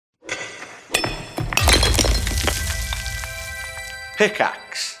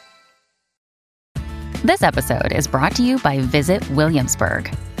Pickaxe. This episode is brought to you by Visit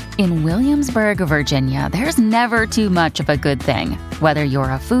Williamsburg. In Williamsburg, Virginia, there's never too much of a good thing. Whether you're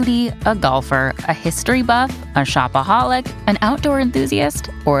a foodie, a golfer, a history buff, a shopaholic, an outdoor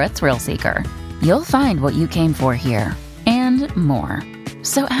enthusiast, or a thrill seeker, you'll find what you came for here and more.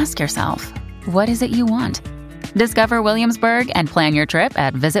 So ask yourself, what is it you want? Discover Williamsburg and plan your trip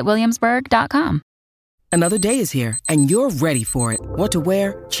at visitwilliamsburg.com. Another day is here, and you're ready for it. What to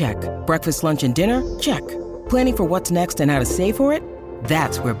wear? Check. Breakfast, lunch, and dinner? Check. Planning for what's next and how to save for it?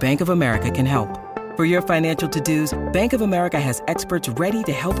 That's where Bank of America can help. For your financial to-dos, Bank of America has experts ready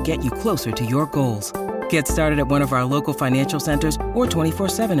to help get you closer to your goals. Get started at one of our local financial centers or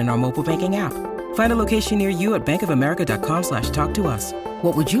 24/7 in our mobile banking app. Find a location near you at bankofamerica.com/talktous.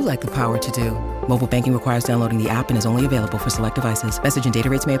 What would you like the power to do? Mobile banking requires downloading the app and is only available for select devices. Message and data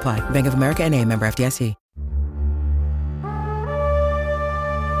rates may apply. Bank of America N.A., member FDIC.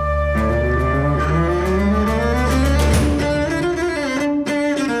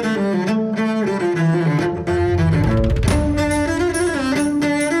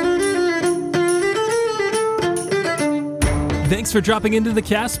 Thanks for dropping into the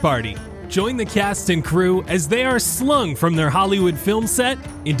cast party. Join the cast and crew as they are slung from their Hollywood film set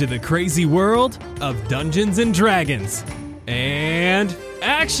into the crazy world of Dungeons and Dragons. And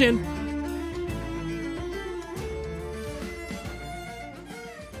action!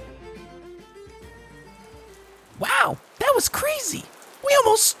 Wow, that was crazy. We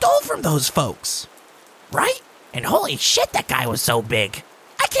almost stole from those folks. Right? And holy shit, that guy was so big.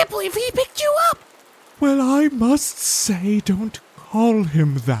 I can't believe he picked you up. Well, I must say, don't call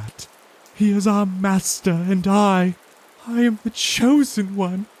him that. He is our master, and I am the chosen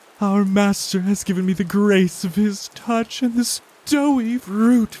one. Our master has given me the grace of his touch and this doughy,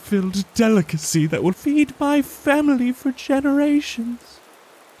 fruit-filled delicacy that will feed my family for generations.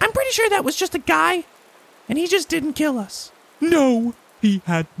 I'm pretty sure that was just a guy, and he just didn't kill us. No, he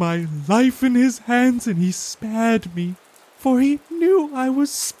had my life in his hands, and he spared me, for he knew I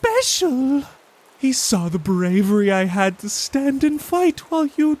was special. He saw the bravery I had to stand and fight while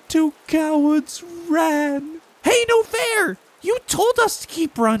you two cowards ran. Hey, no fair! You told us to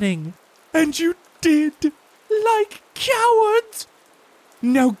keep running. And you did, like cowards.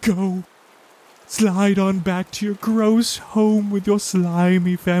 Now go. Slide on back to your gross home with your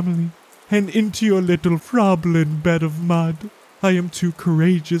slimy family and into your little froblin bed of mud. I am too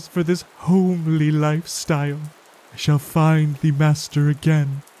courageous for this homely lifestyle. I shall find the master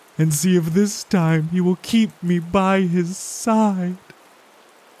again and see if this time he will keep me by his side.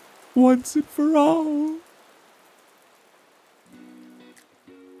 Once and for all.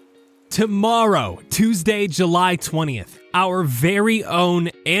 Tomorrow, Tuesday, July 20th, our very own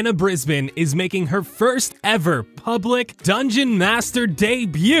Anna Brisbane is making her first ever public Dungeon Master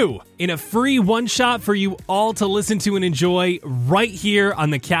debut in a free one-shot for you all to listen to and enjoy right here on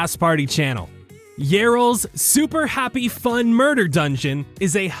the Cast Party channel. Yarrow's Super Happy Fun Murder Dungeon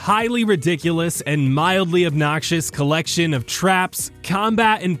is a highly ridiculous and mildly obnoxious collection of traps,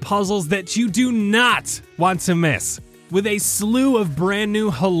 combat, and puzzles that you do not want to miss. With a slew of brand new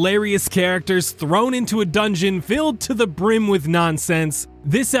hilarious characters thrown into a dungeon filled to the brim with nonsense,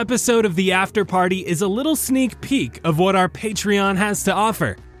 this episode of the After Party is a little sneak peek of what our Patreon has to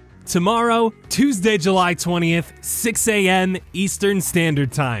offer. Tomorrow, Tuesday, July 20th, 6 a.m. Eastern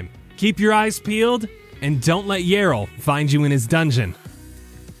Standard Time. Keep your eyes peeled, and don't let Yarrow find you in his dungeon.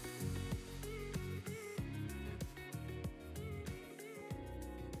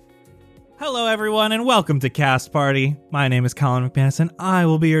 Hello, everyone, and welcome to Cast Party. My name is Colin McManus, and I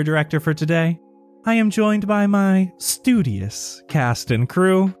will be your director for today. I am joined by my studious cast and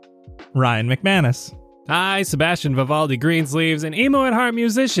crew, Ryan McManus. Hi, Sebastian Vivaldi Greensleeves, an emo at heart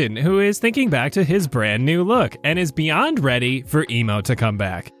musician who is thinking back to his brand new look and is beyond ready for emo to come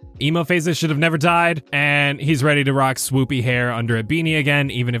back. Emo phases should have never died, and he's ready to rock swoopy hair under a beanie again,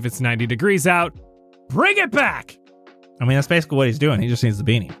 even if it's 90 degrees out. Bring it back! I mean, that's basically what he's doing. He just needs the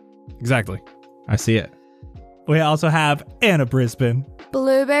beanie. Exactly. I see it. We also have Anna Brisbane.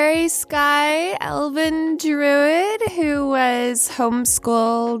 Blueberry Sky Elven Druid who was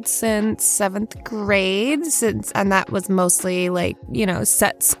homeschooled since 7th grade, and that was mostly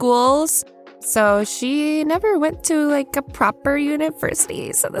set schools. So she never went to a proper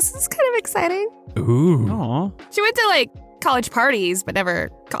university. So this is kind of exciting. Ooh. Aw. She went to college parties, but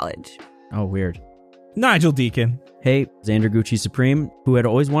never college. Oh, weird. Nigel Deacon. Hey, Xander Gucci Supreme, who had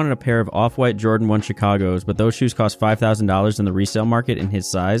always wanted a pair of off-white Jordan 1 Chicagos, but those shoes cost $5,000 in the resale market in his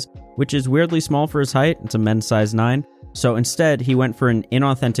size, which is weirdly small for his height. It's a men's size 9. So instead, he went for an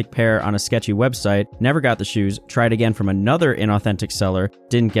inauthentic pair on a sketchy website, never got the shoes, tried again from another inauthentic seller,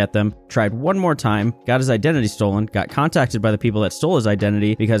 didn't get them, tried one more time, got his identity stolen, got contacted by the people that stole his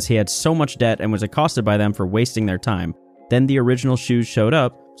identity because he had so much debt and was accosted by them for wasting their time. Then the original shoes showed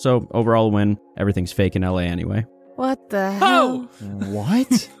up, so overall win, everything's fake in LA anyway. What the hell?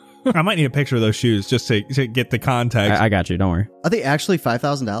 What? I might need a picture of those shoes just to get the context. I got you, don't worry. Are they actually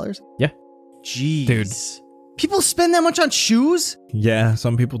 $5,000? Yeah. Jeez. Dude. People spend that much on shoes? Yeah,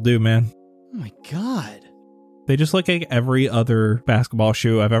 some people do, man. Oh my God. They just look like every other basketball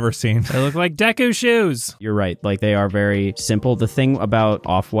shoe I've ever seen. They look like Deku shoes. You're right. Like, they are very simple. The thing about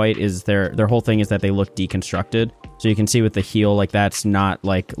Off-White is their whole thing is that they look deconstructed. So you can see with the heel, like, that's not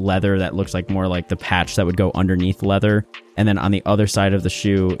like leather. That looks like more like the patch that would go underneath leather. And then on the other side of the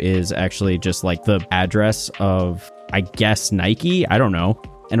shoe is actually just like the address of, I guess, Nike. I don't know.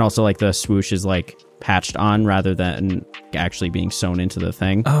 And also like the swoosh is like patched on rather than actually being sewn into the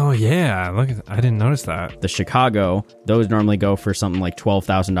thing. Oh, yeah. Look, I didn't notice that. The Chicago, those normally go for something like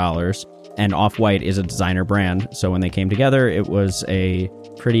 $12,000. And Off-White is a designer brand. So when they came together, it was a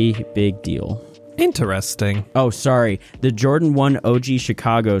pretty big deal. Interesting. Oh, sorry. The Jordan 1 OG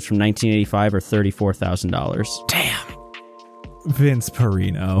Chicagos from 1985 are $34,000. Damn. Vince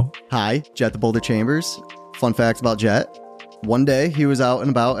Perino. Hi, Jet the Boulder Chambers. Fun facts about Jet. One day, he was out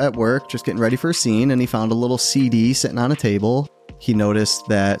and about at work, just getting ready for a scene, and he found a little CD sitting on a table. He noticed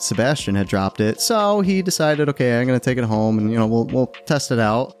that Sebastian had dropped it, so he decided, okay, I'm going to take it home, and, we'll test it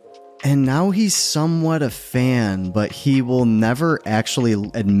out. And now he's somewhat a fan, but he will never actually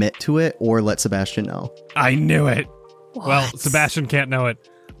admit to it or let Sebastian know. I knew it. What? Well, Sebastian can't know it,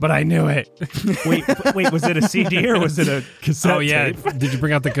 but I knew it. Wait, was it a CD or was it a cassette Oh, yeah. tape? Did you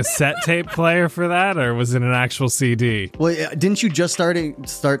bring out the cassette tape player for that, or was it an actual CD? Well, didn't you just start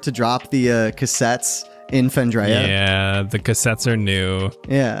to drop the cassettes in Fendrea? Yeah, the cassettes are new.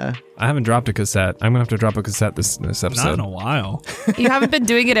 Yeah. I haven't dropped a cassette. I'm going to have to drop a cassette this episode. Not in a while. You haven't been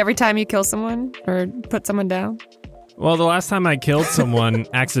doing it every time you kill someone or put someone down? Well, the last time I killed someone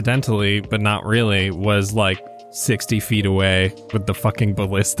accidentally, but not really, was like 60 feet away with the fucking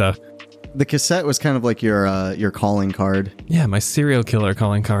ballista. The cassette was kind of like your calling card. Yeah, my serial killer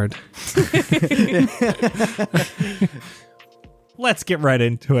calling card. Let's get right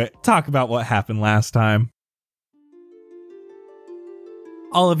into it. Talk about what happened last time.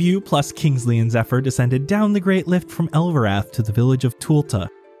 All of you, plus Kingsley and Zephyr, descended down the Great Lift from Elverath to the village of Tulta.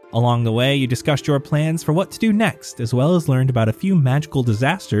 Along the way, you discussed your plans for what to do next, as well as learned about a few magical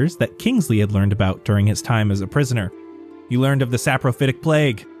disasters that Kingsley had learned about during his time as a prisoner. You learned of the saprophytic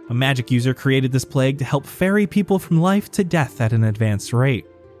plague. A magic user created this plague to help ferry people from life to death at an advanced rate.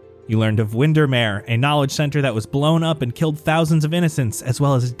 You learned of Windermere, a knowledge center that was blown up and killed thousands of innocents, as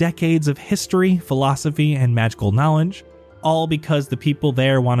well as decades of history, philosophy, and magical knowledge, all because the people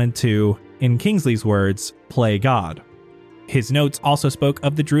there wanted to, in Kingsley's words, play God. His notes also spoke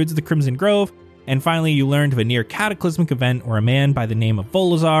of the Druids of the Crimson Grove, and finally you learned of a near cataclysmic event where a man by the name of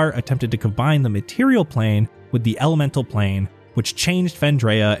Volazar attempted to combine the material plane with the elemental plane, which changed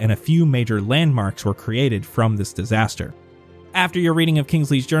Fendrea, and a few major landmarks were created from this disaster. After your reading of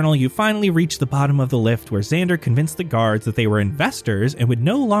Kingsley's journal, you finally reached the bottom of the lift where Xander convinced the guards that they were investors and would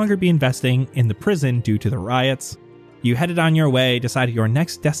no longer be investing in the prison due to the riots. You headed on your way, decided your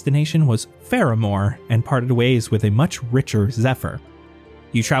next destination was Faramore, and parted ways with a much richer Zephyr.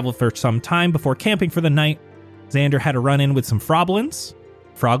 You traveled for some time before camping for the night. Xander had a run-in with some Froblins.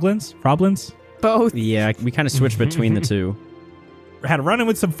 Froblins? Both. Yeah, we kind of switched between the two. Had a run-in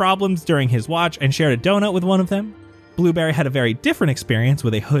with some Froblins during his watch and shared a donut with one of them. Blueberry had a very different experience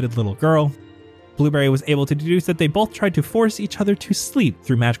with a hooded little girl. Blueberry was able to deduce that they both tried to force each other to sleep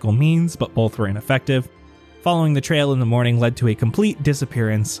through magical means, but both were ineffective. Following the trail in the morning led to a complete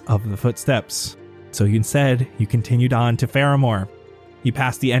disappearance of the footsteps. So instead, you continued on to Faramore. You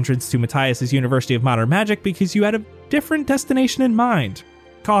passed the entrance to Matthias' University of Modern Magic because you had a different destination in mind.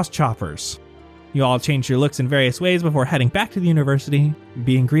 Cost choppers. You all changed your looks in various ways before heading back to the university,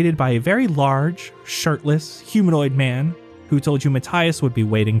 being greeted by a very large, shirtless, humanoid man who told you Matthias would be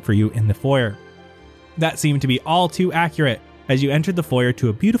waiting for you in the foyer. That seemed to be all too accurate, as you entered the foyer to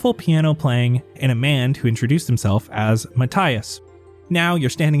a beautiful piano playing and a man who introduced himself as Matthias. Now you're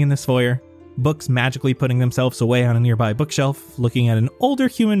standing in this foyer, books magically putting themselves away on a nearby bookshelf, looking at an older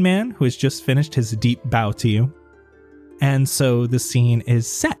human man who has just finished his deep bow to you. And so the scene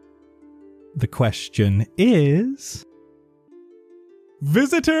is set. The question is...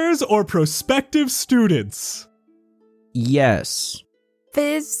 Visitors or prospective students? Yes.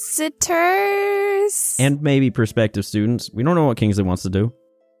 Visitors? And maybe prospective students. We don't know what Kingsley wants to do.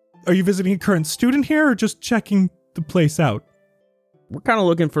 Are you visiting a current student here or just checking the place out? We're kind of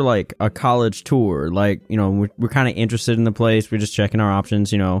looking for like a college tour. Like, you know, we're kind of interested in the place. We're just checking our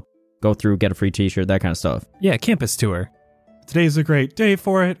options, you know, go through, get a free t-shirt, that kind of stuff. Yeah, campus tour. Today's a great day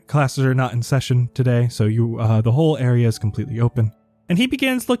for it. Classes are not in session today, so the whole area is completely open. And he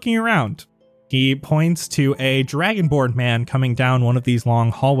begins looking around. He points to a dragonborn man coming down one of these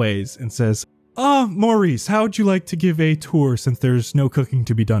long hallways and says, Maurice, how would you like to give a tour since there's no cooking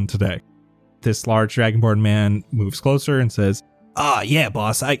to be done today? This large dragonborn man moves closer and says, Yeah,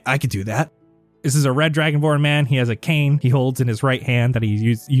 boss, I could do that. this is a red dragonborn man. He has a cane he holds in his right hand that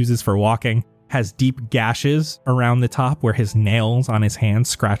he uses for walking. Has deep gashes around the top where his nails on his hands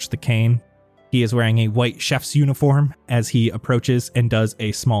scratch the cane. He is wearing a white chef's uniform as he approaches and does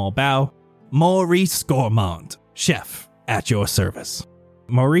a small bow. Maurice Gourmand, chef, at your service.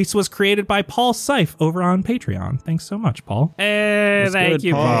 Maurice was created by Paul Seif over on Patreon. Thanks so much, Paul. Hey, That's thank good,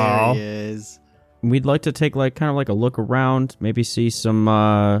 you, Paul. Paul. There he is. We'd like to take like kind of like a look around, maybe see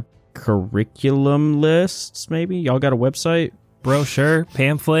some curriculum lists, maybe. Y'all got a website? Brochure,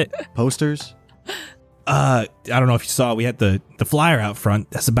 pamphlet. Posters? I don't know if you saw, we had the flyer out front.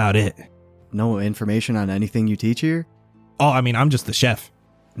 That's about it. No information on anything you teach here? Oh, I mean, I'm just the chef.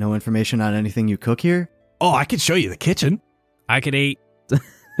 No information on anything you cook here? Oh, I could show you the kitchen. I could eat. Do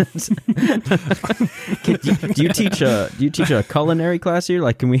you teach a culinary class here?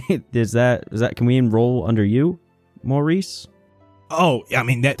 Like, can we can we enroll under you, Maurice? Oh, I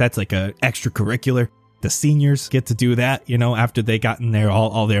mean, that's like a extracurricular. The seniors get to do that, you know, after they gotten their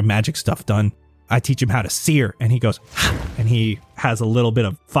all their magic stuff done. I teach him how to sear, and he goes, and he has a little bit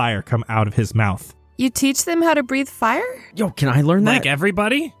of fire come out of his mouth. You teach them how to breathe fire? Yo, can I learn that? Like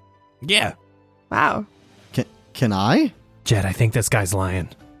everybody? Yeah. Wow. Can I? Jed, I think this guy's lying.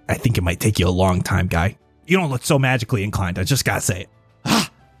 I think it might take you a long time, guy. You don't look so magically inclined. I just gotta say it.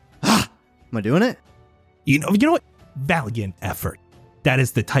 Am I doing it? You know what? Valiant effort. That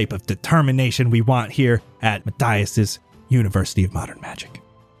is the type of determination we want here at Matthias's University of Modern Magic.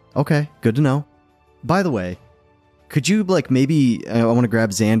 Okay, good to know. By the way, could you, like, maybe, I want to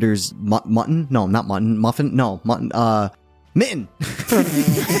grab Xander's mutton? No, not mutton. Muffin? No, mutton. Mitten.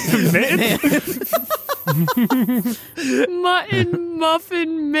 Mutton,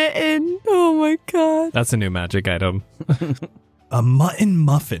 muffin, mitten. Oh my god. That's a new magic item. A mutton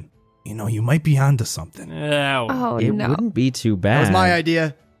muffin. You know, you might be onto something. Oh It no. wouldn't be too bad. That was my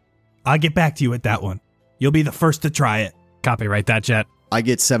idea. I'll get back to you with that one. You'll be the first to try it. Copyright that, Jet. I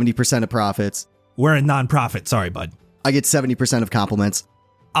get 70% of profits. We're a non-profit. Sorry, bud. I get 70% of compliments.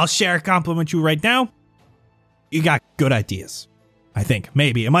 I'll share a compliment you right now. You got good ideas. I think.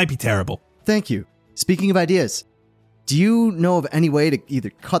 Maybe. It might be terrible. Thank you. Speaking of ideas, do you know of any way to either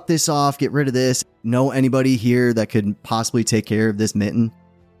cut this off, get rid of this, know anybody here that could possibly take care of this mitten?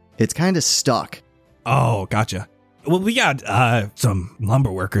 It's kind of stuck. Oh, gotcha. Well, we got some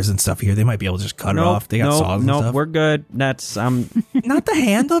lumber workers and stuff here. They might be able to just cut it off. They got saws and stuff. We're good. That's Not the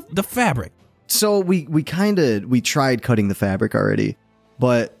hand, the fabric. So we tried cutting the fabric already,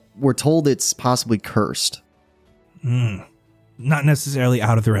 but we're told it's possibly cursed. Not necessarily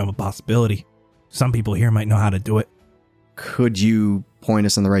out of the realm of possibility. Some people here might know how to do it. Could you point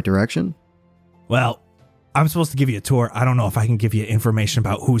us in the right direction? Well, I'm supposed to give you a tour. I don't know if I can give you information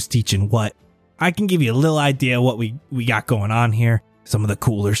about who's teaching what. I can give you a little idea what we got going on here. Some of the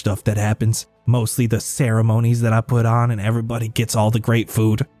cooler stuff that happens. Mostly the ceremonies that I put on and everybody gets all the great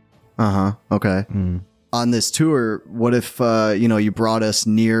food. Uh-huh. Okay. On this tour, what if, you brought us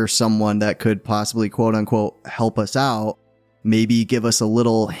near someone that could possibly, quote unquote, help us out? Maybe give us a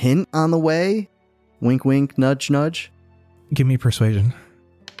little hint on the way? Wink, wink, nudge, nudge. Give me persuasion.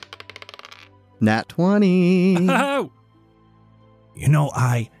 Nat 20. Oh! You know,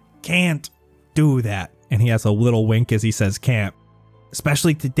 I can't do that. And he has a little wink as he says can't.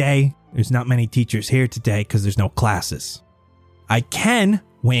 Especially today. There's not many teachers here today because there's no classes. I can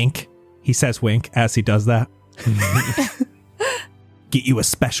wink. He says wink as he does that. Get you a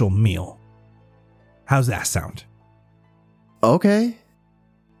special meal. How's that sound? Okay.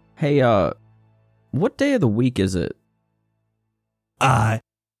 Hey, what day of the week is it?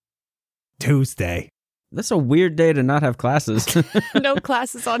 Tuesday. That's a weird day to not have classes. No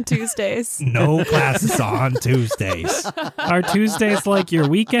classes on Tuesdays. No classes on Tuesdays. Are Tuesdays like your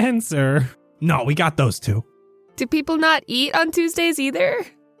weekends, or? No, we got those too. Do people not eat on Tuesdays either?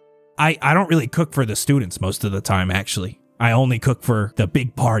 I don't really cook for the students most of the time, actually. I only cook for the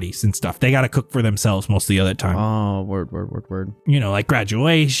big parties and stuff. They got to cook for themselves most of the other time. Oh, word. You know, like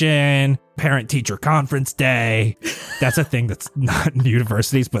graduation, parent-teacher conference day. That's a thing that's not in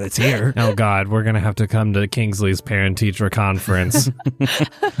universities, but it's here. Oh, God, we're going to have to come to Kingsley's parent-teacher conference.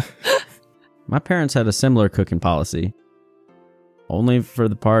 My parents had a similar cooking policy. Only for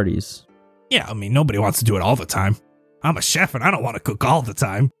the parties. Yeah, I mean, nobody wants to do it all the time. I'm a chef and I don't want to cook all the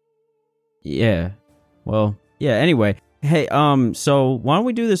time. Yeah. Well, yeah, anyway. Hey, so why don't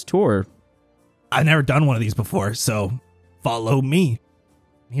we do this tour? I've never done one of these before, so follow me.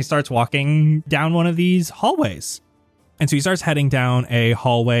 He starts walking down one of these hallways. And so he starts heading down a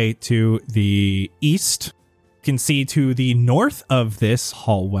hallway to the east. You can see to the north of this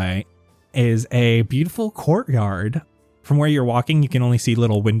hallway is a beautiful courtyard. From where you're walking, you can only see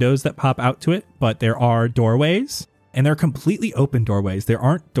little windows that pop out to it, but there are doorways, and they're completely open doorways. There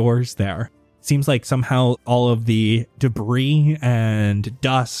aren't doors there. Seems like somehow all of the debris and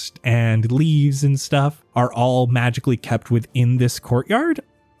dust and leaves and stuff are all magically kept within this courtyard.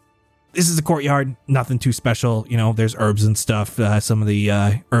 This is a courtyard, nothing too special. You know, there's herbs and stuff. Some of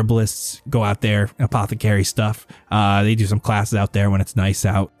the herbalists go out there, apothecary stuff. They do some classes out there when it's nice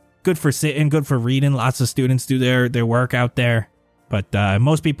out. Good for sitting, good for reading. Lots of students do their work out there. But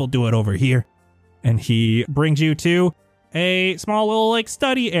most people do it over here. And he brings you to a small little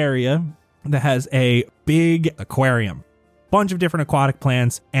study area that has a big aquarium. Bunch of different aquatic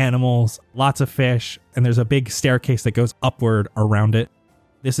plants, animals, lots of fish, and there's a big staircase that goes upward around it.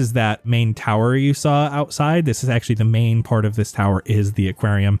 This is that main tower you saw outside. This is actually the main part of this tower is the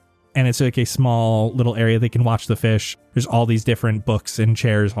aquarium. And it's like a small little area they can watch the fish. There's all these different books and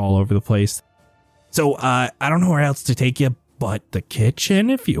chairs all over the place. So I don't know where else to take you, but the kitchen,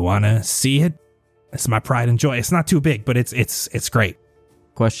 if you want to see it. It's my pride and joy. It's not too big, but it's great.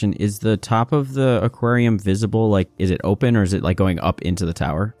 Question, is the top of the aquarium visible? Is it open or is it going up into the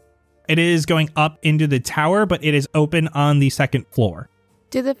tower? It is going up into the tower, but it is open on the second floor.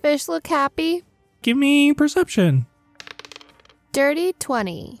 Do the fish look happy? Give me perception. Dirty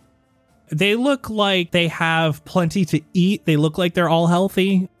 20. They look like they have plenty to eat. They look like they're all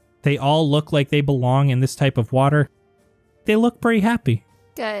healthy. They all look like they belong in this type of water. They look pretty happy.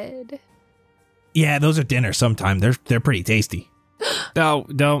 Good. Yeah, those are dinner sometime. They're pretty tasty.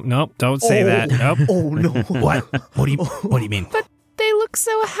 Nope, don't say that. Nope. Oh, no. What? What do you mean? But they look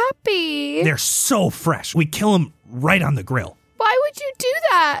so happy. They're so fresh. We kill them right on the grill. Why would you do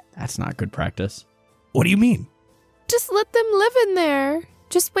that? That's not good practice. What do you mean? Just let them live in there.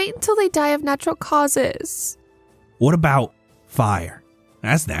 Just wait until they die of natural causes. What about fire?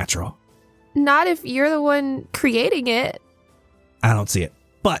 That's natural. Not if you're the one creating it. I don't see it.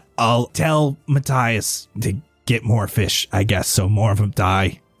 But I'll tell Matthias to get more fish, I guess, so more of them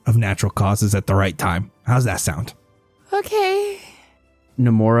die of natural causes at the right time. How's that sound? Okay.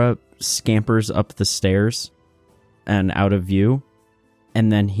 Nomura scampers up the stairs and out of view,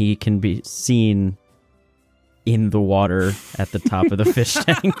 and then he can be seen in the water at the top of the fish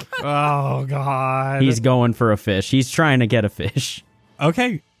tank. Oh, God. He's going for a fish. He's trying to get a fish.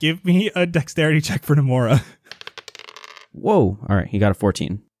 Okay, give me a dexterity check for Nomura. Whoa. All right, he got a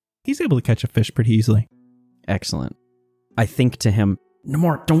 14. He's able to catch a fish pretty easily. Excellent. I think to him,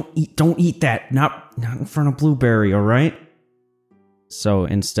 Nomura, don't eat that. Not in front of Blueberry, all right? So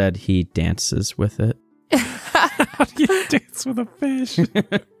instead, he dances with it. How do you dance with a fish?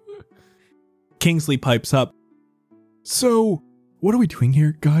 Kingsley pipes up. So, what are we doing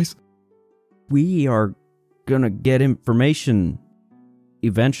here, guys? We are gonna get information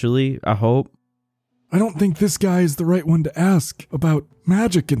eventually, I hope. I don't think this guy is the right one to ask about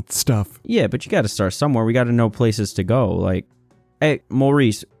magic and stuff. Yeah, but you gotta start somewhere. We gotta know places to go. Hey,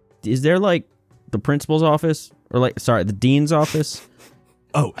 Maurice, is there the principal's office? Or the dean's office?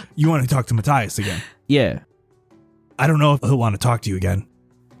 Oh, you want to talk to Matthias again? Yeah. I don't know if he'll want to talk to you again.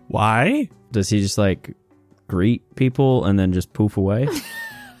 Why? Does he just greet people and then just poof away?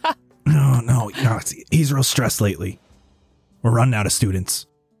 No, he's real stressed lately. We're running out of students.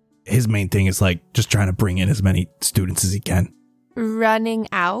 His main thing is just trying to bring in as many students as he can. Running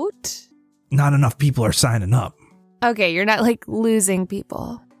out? Not enough people are signing up. Okay, you're not losing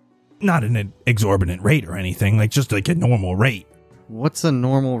people. Not at an exorbitant rate or anything, just a normal rate. What's a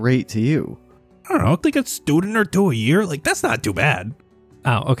normal rate to you? I don't know, a student or two a year. That's not too bad.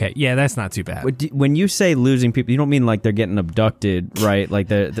 Oh, okay. Yeah, that's not too bad. When you say losing people, you don't mean they're getting abducted, right?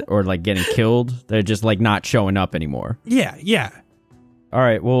 Or getting killed. They're just not showing up anymore. Yeah. All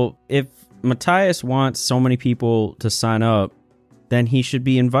right. Well, if Matthias wants so many people to sign up, then he should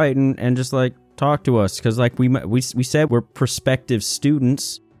be inviting and just talk to us because we said we're prospective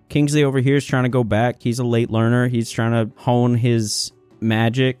students. Kingsley over here is trying to go back. He's a late learner. He's trying to hone his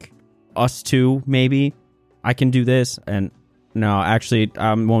magic. Us too, maybe. I can do this and. No, actually,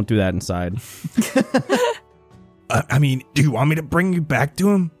 I won't do that inside. Do you want me to bring you back to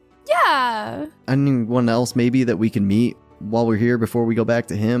him? Yeah. Anyone else maybe that we can meet while we're here before we go back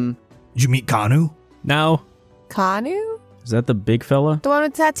to him? Did you meet Kanu? No. Kanu? Is that the big fella? The one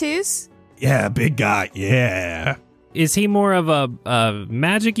with tattoos? Yeah, big guy. Yeah. Is he more of a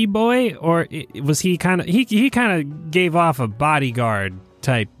magic-y boy, or was he kind of... He kind of gave off a bodyguard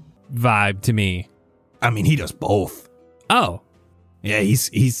type vibe to me. I mean, he does both. Oh. Yeah,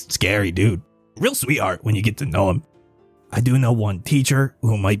 he's scary, dude. Real sweetheart when you get to know him. I do know one teacher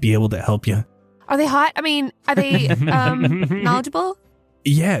who might be able to help you. Are they hot? I mean, are they knowledgeable?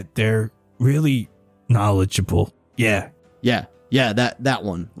 Yeah, they're really knowledgeable. Yeah. Yeah, that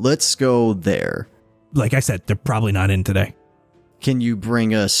one. Let's go there. Like I said, they're probably not in today. Can you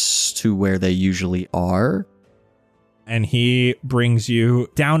bring us to where they usually are? And he brings you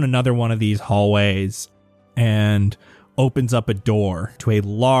down another one of these hallways and opens up a door to a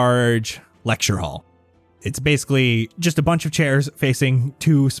large lecture hall. It's basically just a bunch of chairs facing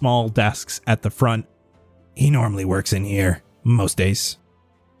two small desks at the front. He normally works in here most days.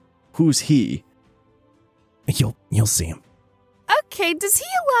 Who's he? You'll see him. Okay, does he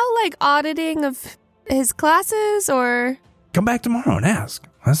allow, like, auditing of his classes, or... Come back tomorrow and ask.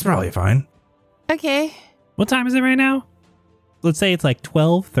 That's probably fine. Okay. What time is it right now? Let's say it's like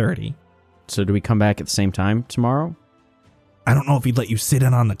 12:30. So do we come back at the same time tomorrow? I don't know if he'd let you sit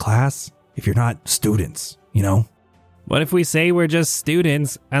in on the class if you're not students, you know? What if we say we're just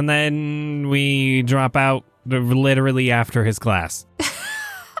students, and then we drop out literally after his class?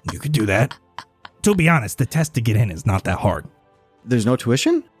 You could do that. To be honest, the test to get in is not that hard. There's no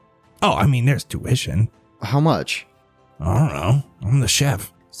tuition? Oh, I mean, there's tuition. How much? I don't know. I'm the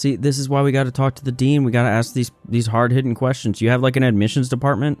chef. See, this is why we got to talk to the dean. We got to ask these hard-hitting questions. You have like an admissions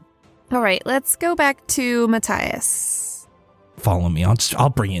department? All right, let's go back to Matthias. Follow me. I'll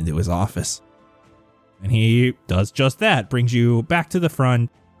bring you into his office. And he does just that. Brings you back to the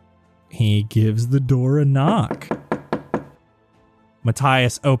front. He gives the door a knock.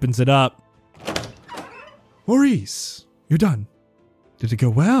 Matthias opens it up. Maurice, you're done. Did it go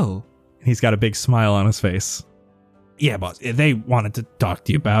well? And he's got a big smile on his face. Yeah, boss. They wanted to talk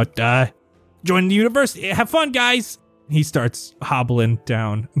to you about joining the university. Have fun, guys. He starts hobbling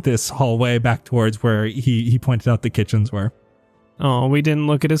down this hallway back towards where he pointed out the kitchens were. Oh, we didn't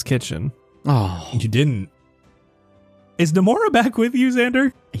look at his kitchen. Oh, You didn't. Is Namora back with you,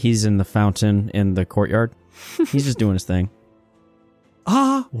 Xander? He's in the fountain in the courtyard. He's just doing his thing.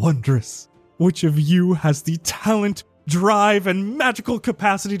 Ah, wondrous. Which of you has the talent, drive, and magical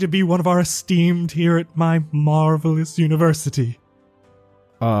capacity to be one of our esteemed here at my marvelous university?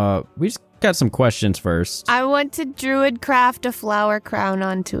 We just got some questions first. I want to druid craft a flower crown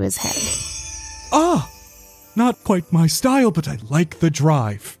onto his head. Ah, not quite my style, but I like the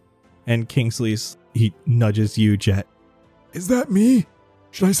drive. And he nudges you, Jet. Is that me?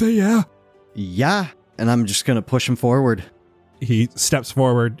 Should I say yeah? yeah. And I'm just going to push him forward. He steps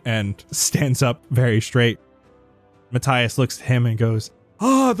forward and stands up very straight. Matthias looks at him and goes,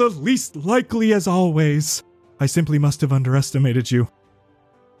 Ah, the least likely as always. I simply must have underestimated you.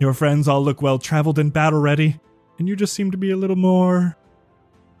 Your friends all look well-traveled and battle-ready, and you just seem to be a little more...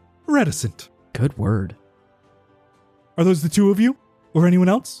 reticent. Good word. Are those the two of you? Or anyone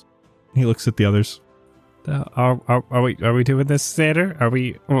else? he looks at the others. Are we doing this, Xander?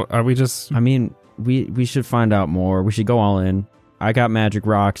 Are we just... I mean, we should find out more. We should go all in. I got magic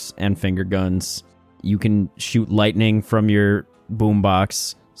rocks and finger guns. You can shoot lightning from your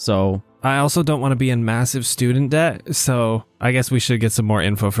boombox, so... I also don't want to be in massive student debt, so I guess we should get some more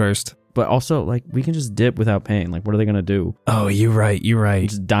info first. But also, like, we can just dip without paying. Like, what are they going to do? Oh, you're right.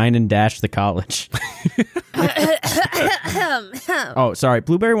 Just dine and dash the college. Oh, sorry.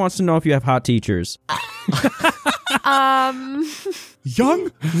 Blueberry wants to know if you have hot teachers.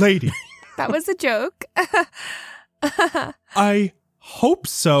 Young lady, That was a joke. I hope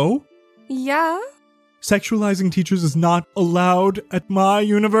so. Yeah, Sexualizing teachers is not allowed at my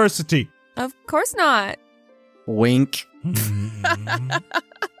university. of course not. Wink.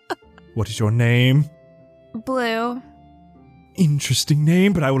 What is your name? Blue. Interesting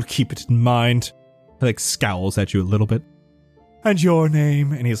name, but I will keep it in mind. He like scowls at you a little bit. And your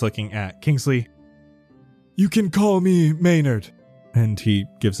name? And he's looking at Kingsley, You can call me Maynard. and he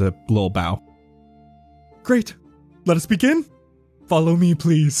gives a little bow. Great. Let us begin. Follow me,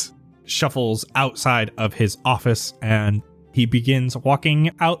 please. Shuffles outside of his office, and he begins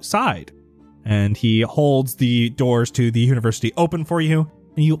walking outside. And he holds the doors to the university open for you,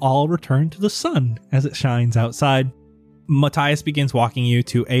 and you all return to the sun as it shines outside. Matthias begins walking you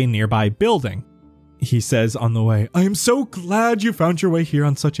to a nearby building. He says on the way, I am so glad you found your way here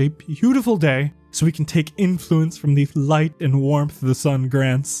on such a beautiful day, so we can take influence from the light and warmth the sun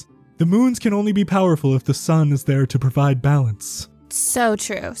grants. The moons can only be powerful if the sun is there to provide balance. So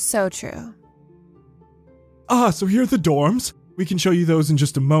true. So true. So here are the dorms. We can show you those in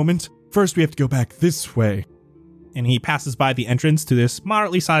just a moment. First, we have to go back this way. And he passes by the entrance to this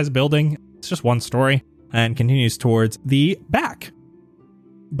moderately sized building. It's just one story and continues towards the back.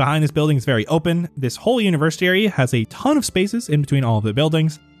 Behind this building is very open. This whole university area has a ton of spaces in between all of the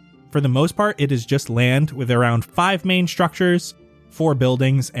buildings. For the most part, it is just land with around 5 main structures, 4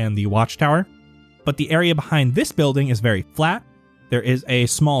 buildings, and the watchtower. But the area behind this building is very flat. There is a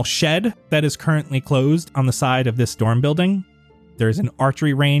small shed that is currently closed on the side of this dorm building. There is an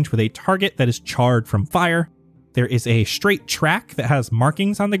archery range with a target that is charred from fire. There is a straight track that has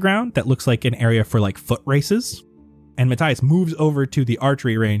markings on the ground that looks like an area for like foot races. And Matthias moves over to the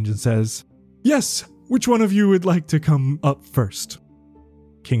archery range and says, Yes, which one of you would like to come up first?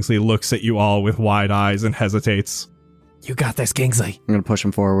 Kingsley looks at you all with wide eyes and hesitates. You got this, Kingsley. I'm going to push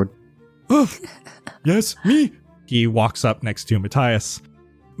him forward. Oh, yes, me. He walks up next to Matthias.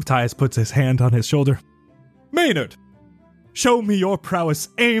 Matthias puts his hand on his shoulder. Maynard, show me your prowess.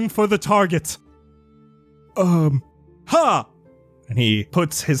 Aim for the target. Ha! And he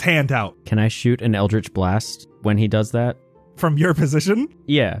puts his hand out. Can I shoot an Eldritch Blast when he does that? From your position?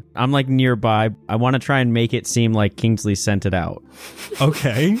 Yeah, I'm like nearby. I want to try and make it seem like Kingsley sent it out.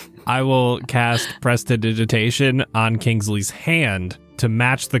 Okay. I will cast Prestidigitation on Kingsley's hand to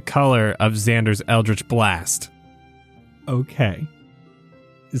match the color of Xander's Eldritch Blast. Okay.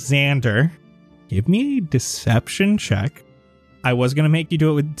 Xander, give me a deception check. I was going to make you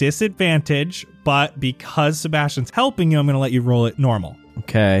do it with disadvantage, but because Sebastian's helping you, I'm going to let you roll it normal.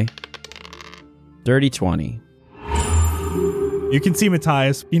 Okay. 30-20. You can see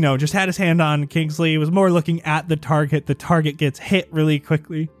Matthias, just had his hand on Kingsley, was more looking at the target. The target gets hit really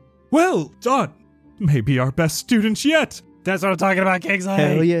quickly. Well done. Maybe our best student yet. That's what I'm talking about, Kingsley.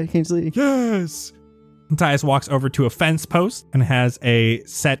 Hell yeah, Kingsley. Yes. Matthias walks over to a fence post and has a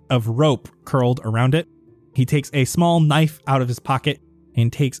set of rope curled around it. He takes a small knife out of his pocket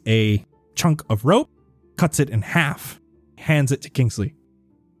and takes a chunk of rope, cuts it in half, hands it to Kingsley.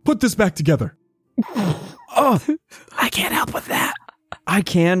 Put this back together. Oh, I can't help with that. I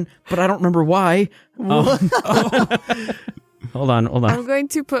can, but I don't remember why. Hold on. I'm going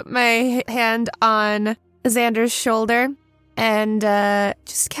to put my hand on Xander's shoulder and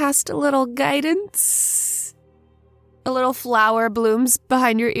just cast a little guidance. A little flower blooms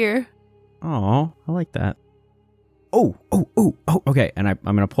behind your ear. Oh, I like that. Oh, okay. And I'm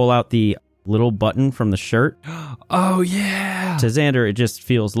going to pull out the little button from the shirt. Oh, yeah. To Xander, it just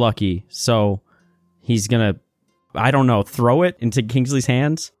feels lucky. So he's going to, I don't know, throw it into Kingsley's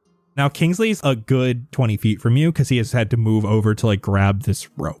hands. Now, Kingsley's a good 20 feet from you because he has had to move over to grab this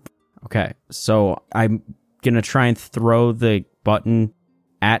rope. Okay. So I'm going to try and throw the button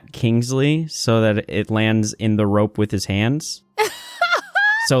at Kingsley so that it lands in the rope with his hands.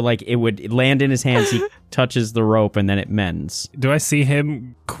 So it would land in his hands, he touches the rope, and then it mends. Do I see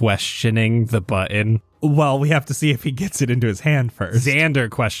him questioning the button? Well, we have to see if he gets it into his hand first. Xander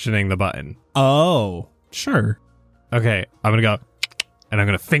questioning the button. Oh, sure. Okay, I'm going to go, and I'm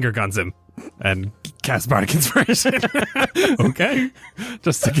going to finger guns him and cast Bardic Inspiration. Okay.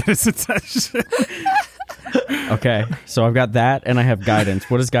 Just to get his attention. Okay, so I've got that, and I have guidance.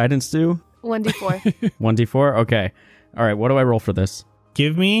 What does guidance do? 1d4. 1d4? Okay. All right, what do I roll for this?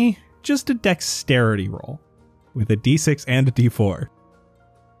 Give me just a dexterity roll with a d6 and a d4.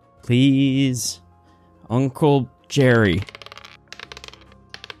 Please, Uncle Jerry.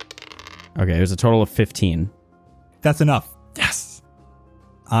 Okay, it was a total of 15. That's enough. Yes.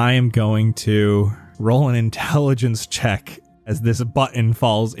 I am going to roll an intelligence check as this button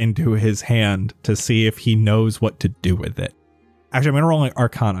falls into his hand to see if he knows what to do with it. Actually, I'm going to roll an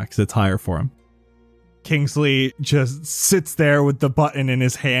Arcana because it's higher for him. Kingsley just sits there with the button in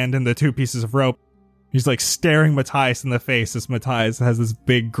his hand and the 2 pieces of rope. He's staring Matthias in the face as Matthias has this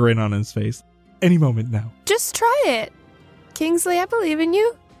big grin on his face. Any moment now. Just try it. Kingsley, I believe in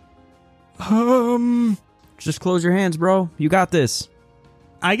you. Just close your hands, bro. You got this.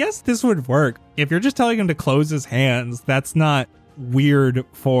 I guess this would work. If you're just telling him to close his hands, that's not weird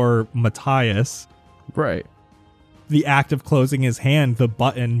for Matthias. Right. The act of closing his hand, the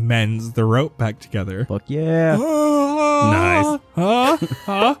button mends the rope back together. Fuck yeah.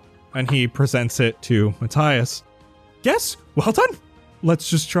 Nice. And he presents it to Matthias. Yes, well done. Let's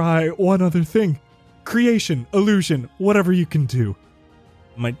just try one other thing. Creation, illusion, whatever you can do.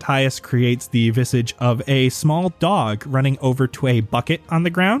 Matthias creates the visage of a small dog running over to a bucket on the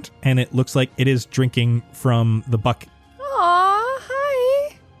ground, and it looks like it is drinking from the bucket. Aw,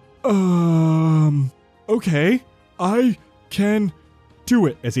 hi. Okay. I can do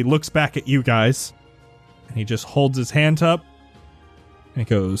it. As he looks back at you guys, and he just holds his hand up. And it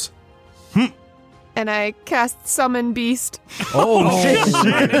goes, And I cast Summon Beast. Oh,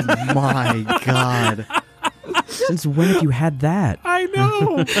 shit. My God. Since when have you had that? I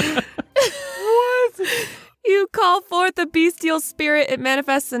know. What? You call forth a bestial spirit. It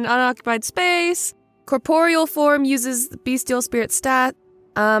manifests in unoccupied space. Corporeal form uses the bestial spirit stat.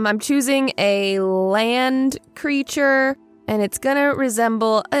 I'm choosing a land creature, and it's gonna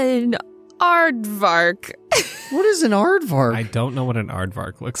resemble an aardvark. What is an aardvark? I don't know what an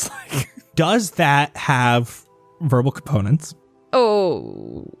aardvark looks like. Does that have verbal components?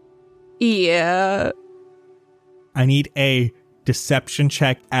 Oh, yeah. I need a deception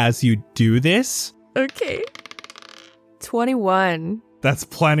check as you do this. Okay. 21. That's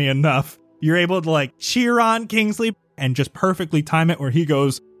plenty enough. You're able to cheer on Kingsley and just perfectly time it where he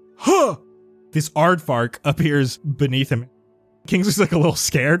goes, huh! This aardvark appears beneath him. Kingsley's a little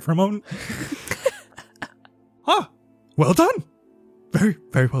scared for a moment. Huh. Well done. Very,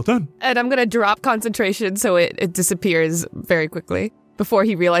 very well done. And I'm gonna drop concentration so it disappears very quickly before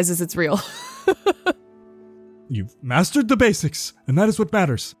he realizes it's real. You've mastered the basics, and that is what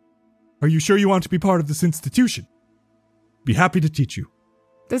matters. Are you sure you want to be part of this institution? Be happy to teach you.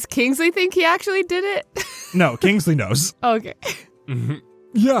 Does Kingsley think he actually did it? No, Kingsley knows. Okay.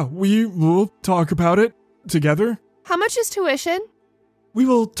 Yeah, we will talk about it together. How much is tuition? We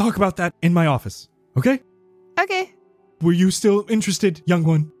will talk about that in my office, okay? Okay. Were you still interested, young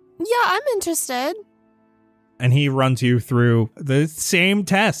one? Yeah, I'm interested. And he runs you through the same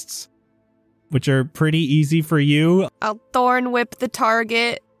tests, which are pretty easy for you. I'll thorn whip the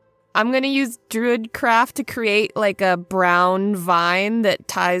target. I'm going to use Druidcraft to create a brown vine that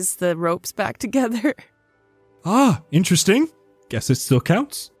ties the ropes back together. Ah, interesting. Guess it still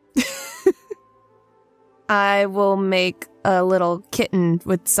counts. I will make a little kitten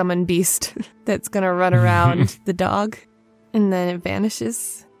with Summon Beast that's going to run around the dog, and then it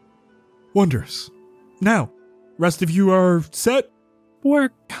vanishes. Wondrous. Now, rest of you are set? We're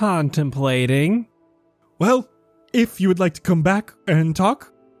contemplating. Well, if you would like to come back and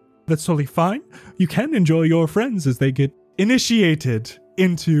talk, that's totally fine. You can enjoy your friends as they get initiated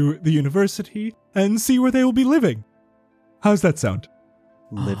into the university and see where they will be living. How's that sound?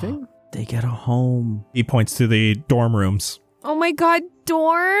 Living? They get a home. He points to the dorm rooms. Oh my god,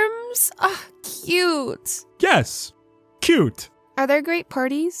 dorms? Ah, cute. Yes. Cute. Are there great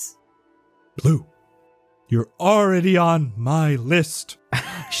parties? Blue, you're already on my list.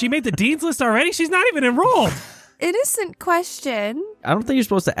 She made the dean's list already? She's not even enrolled. Innocent question. I don't think you're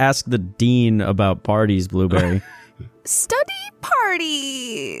supposed to ask the dean about parties, Blueberry. Study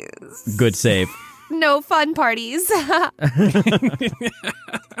parties. Good save. No fun parties.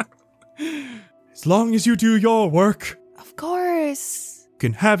 As long as you do your work, Of course. you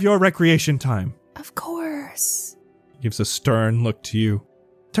can have your recreation time. Of course. Gives a stern look to you.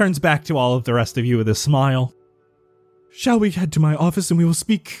 Turns back to all of the rest of you with a smile. Shall we head to my office and we will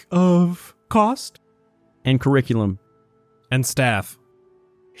speak of cost? And curriculum. And staff.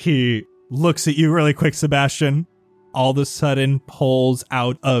 He looks at you really quick, Sebastian. All of a sudden pulls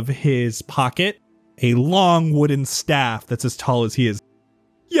out of his pocket a long wooden staff that's as tall as he is.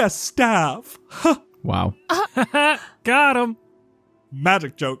 Yes, staff. Wow. Got him.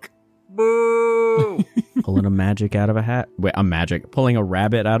 Magic joke. Boo. Pulling a magic out of a hat. Wait, pulling a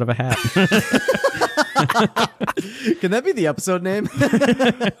rabbit out of a hat. Can that be the episode name?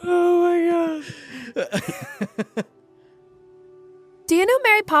 Oh my god. Do you know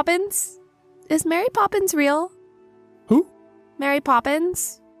Mary Poppins? Is Mary Poppins real? Who? Mary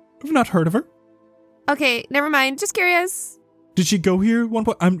Poppins? I've not heard of her. Okay, never mind. Just curious. Did she go here at one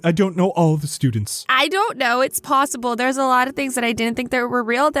point? I don't know all the students. I don't know. It's possible. There's a lot of things that I didn't think that were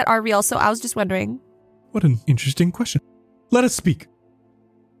real that are real, so I was just wondering. What an interesting question. Let us speak.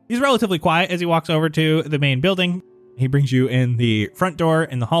 He's relatively quiet as he walks over to the main building. He brings you in the front door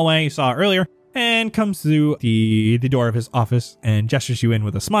in the hallway you saw earlier and comes to the door of his office and gestures you in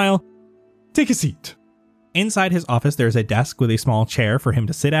with a smile. Take a seat. Inside his office, there's a desk with a small chair for him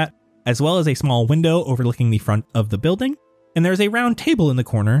to sit at, as well as a small window overlooking the front of the building. And there's a round table in the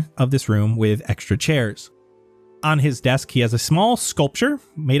corner of this room with extra chairs. On his desk, he has a small sculpture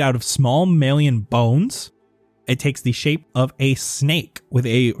made out of small mammalian bones. It takes the shape of a snake with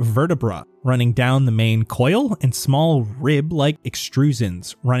a vertebra running down the main coil and small rib-like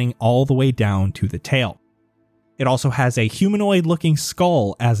extrusions running all the way down to the tail. It also has a humanoid-looking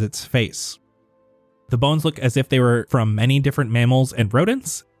skull as its face. The bones look as if they were from many different mammals and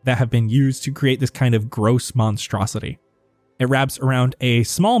rodents that have been used to create this kind of gross monstrosity. It wraps around a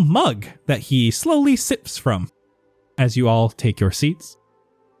small mug that he slowly sips from as you all take your seats.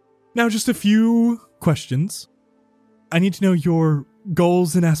 Now just a few questions. I need to know your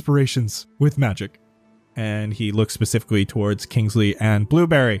goals and aspirations with magic? And he looks specifically towards Kingsley and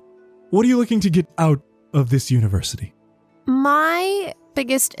Blueberry. What are you looking to get out of this university? My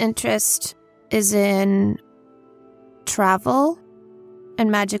biggest interest is in travel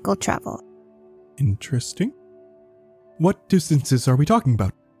and magical travel. Interesting. What distances are we talking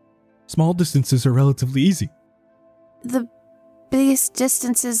about? Small distances are relatively easy. The biggest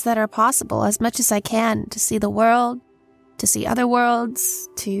distances that are possible, as much as I can, to see the world, to see other worlds,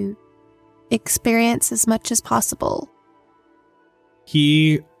 to experience as much as possible.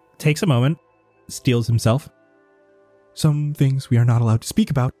 He takes a moment, steels himself. Some things we are not allowed to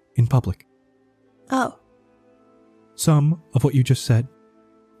speak about in public. Oh. Some of what you just said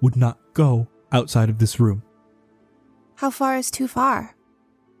would not go outside of this room. How far is too far?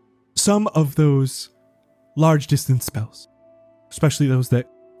 Some of those large distance spells, especially those that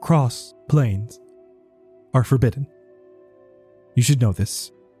cross planes, are forbidden. You should know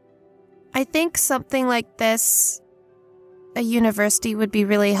this. I think something like this, a university, would be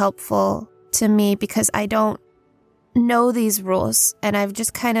really helpful to me because I don't know these rules, and I've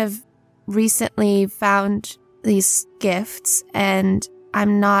just kind of recently found these gifts, and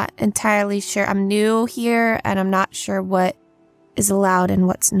I'm not entirely sure. I'm new here, and I'm not sure what is allowed and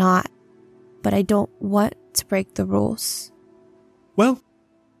what's not, but I don't want to break the rules. Well,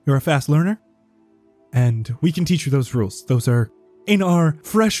 you're a fast learner, and we can teach you those rules. Those are in our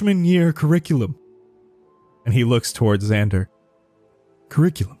freshman year curriculum. And he looks towards Xander.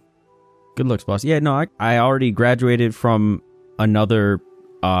 Curriculum. Good looks, boss. Yeah, no, I already graduated from another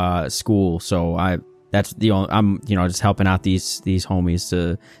school, so that's the only, I'm just helping out these homies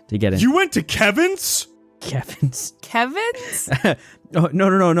to get in. You went to Kevin's? Kevin's?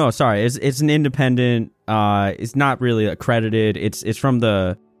 No. Sorry, it's an independent. It's not really accredited. It's from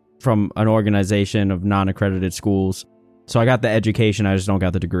an organization of non-accredited schools. So I got the education. I just don't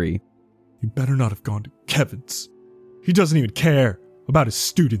got the degree. You better not have gone to Kevin's. He doesn't even care about his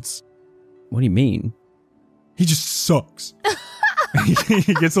students. What do you mean? He just sucks.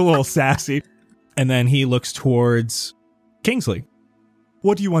 He gets a little sassy. And then he looks towards Kingsley.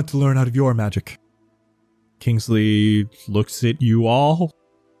 What do you want to learn out of your magic? Kingsley looks at you all,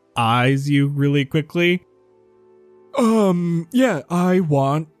 eyes you really quickly. Yeah, I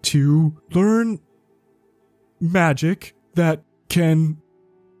want to learn magic that can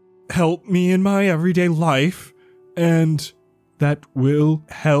help me in my everyday life and that will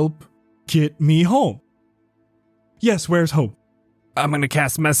help get me home. Yes, where's home? I'm gonna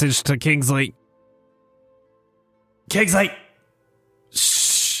cast message to Kingsley. Kingsley!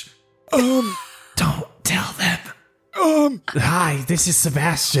 Shh! Don't tell them. Hi, this is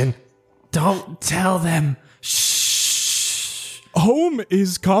Sebastian. Don't tell them. Shh! Home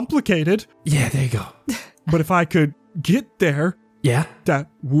is complicated. Yeah, there you go. But if I could get there, Yeah? that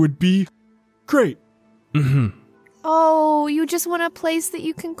would be great. Mm-hmm. Oh, you just want a place that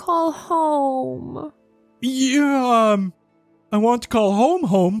you can call home. Yeah, I want to call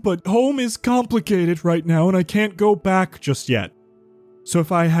home, but home is complicated right now and I can't go back just yet. So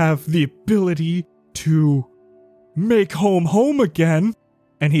if I have the ability to make home again,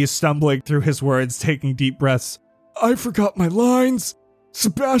 and he is stumbling through his words, taking deep breaths. I forgot my lines.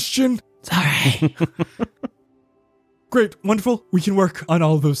 Sebastian. Sorry. Great, wonderful. We can work on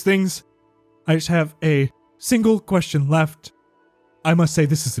all of those things. I just have a single question left. I must say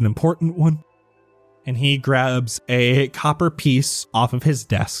this is an important one. And he grabs a copper piece off of his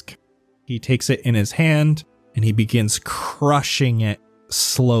desk. He takes it in his hand and he begins crushing it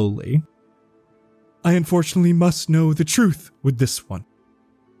slowly. I unfortunately must know the truth with this one.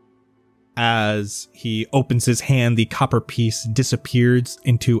 As he opens his hand, the copper piece disappears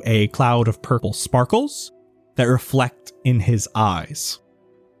into a cloud of purple sparkles that reflect in his eyes.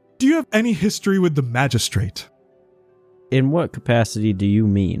 Do you have any history with the magistrate? In what capacity do you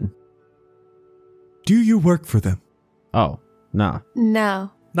mean? Do you work for them? Oh, nah.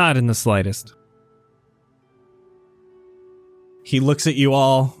 No. Not in the slightest. He looks at you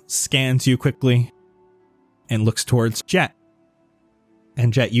all, scans you quickly, and looks towards Jet.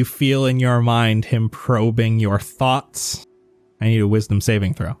 And Jet, you feel in your mind him probing your thoughts. I need a wisdom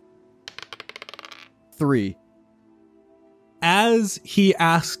saving throw. 3. As he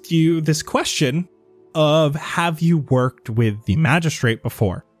asked you this question of have you worked with the magistrate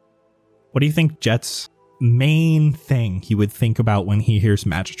before? What do you think Jet's main thing he would think about when he hears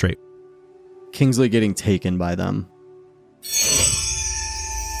magistrate? Kingsley getting taken by them.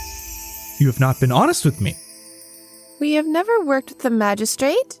 You have not been honest with me. We have never worked with the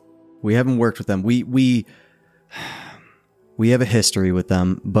magistrate. We haven't worked with them. We have a history with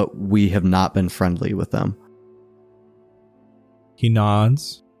them, but we have not been friendly with them. He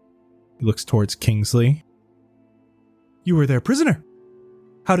nods. He looks towards Kingsley. You were their prisoner.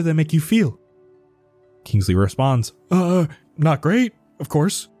 How did that make you feel? Kingsley responds, Not great, of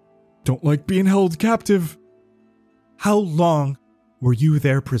course. Don't like being held captive. how long were you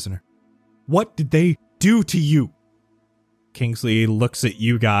their prisoner? What did they do to you? Kingsley looks at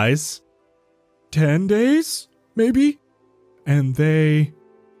you guys. 10 days, maybe? And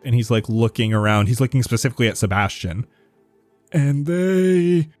he's like looking around. He's looking specifically at Sebastian. And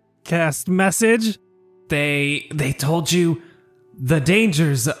they... Cast message. They told you the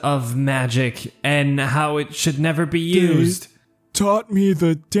dangers of magic and how it should never be used. taught me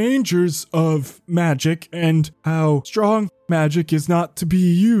the dangers of magic and how strong magic is not to be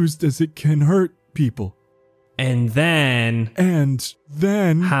used as it can hurt people. And then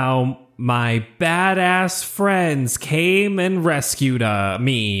how my badass friends came and rescued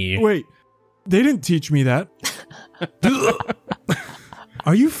me. Wait, they didn't teach me that.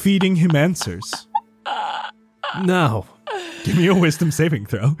 Are you feeding him answers? No. Give me a wisdom saving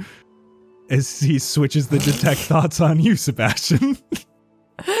throw. As he switches the detect thoughts on you, Sebastian.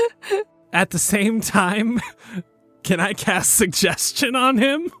 At the same time, can I cast suggestion on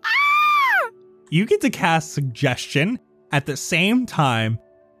him? You get to cast suggestion. At the same time,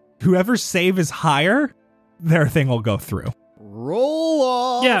 whoever's save is higher, their thing will go through. Roll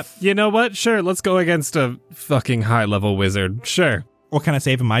off. Yeah, you know what? Sure, let's go against a fucking high-level wizard. Sure. What kind of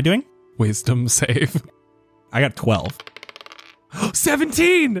save am I doing? Wisdom save. I got 12.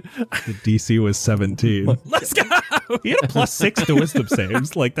 17! The DC was 17. Let's go! He had a +6 to wisdom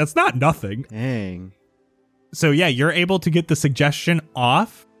saves. Like, that's not nothing. Dang. So yeah, you're able to get the suggestion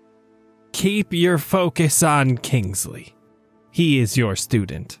off. Keep your focus on Kingsley. He is your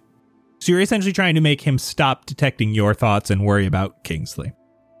student. So you're essentially trying to make him stop detecting your thoughts and worry about Kingsley.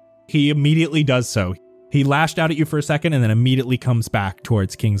 He immediately does so. He lashed out at you for a second and then immediately comes back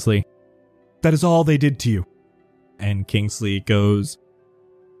towards Kingsley. That is all they did to you. And Kingsley goes,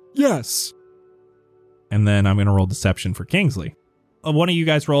 Yes. and then I'm going to roll deception for Kingsley. One of you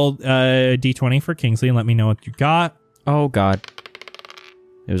guys roll D20 for Kingsley and let me know what you got. Oh, God.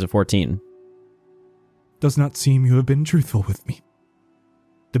 It was a 14. Does not seem you have been truthful with me.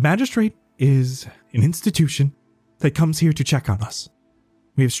 The magistrate is an institution that comes here to check on us.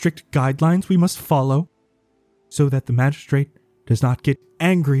 We have strict guidelines we must follow so that the magistrate does not get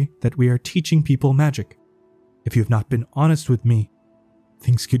angry that we are teaching people magic. If you have not been honest with me,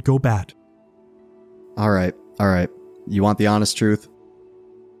 things could go bad. All right. You want the honest truth?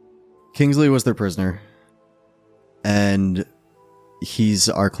 Kingsley was their prisoner. And he's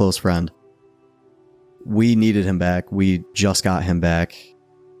our close friend. We needed him back. We just got him back.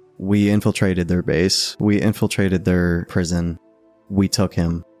 We infiltrated their base. We infiltrated their prison. We took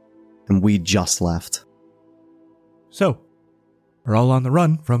him. And we just left. So, we're all on the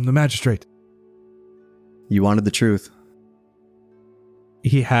run from the magistrate. You wanted the truth.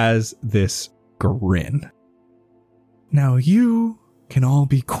 He has this grin. Now you can all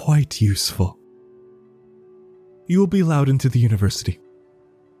be quite useful. You will be allowed into the university.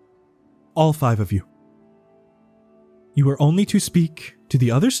 All 5 of you. You are only to speak to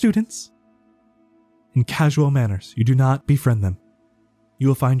the other students in casual manners. You do not befriend them. You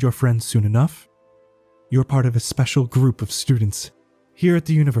will find your friends soon enough. You are part of a special group of students here at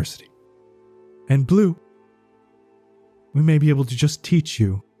the university. And Blue, we may be able to just teach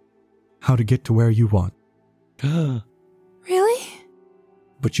you how to get to where you want. Really?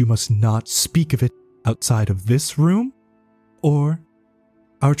 But you must not speak of it outside of this room or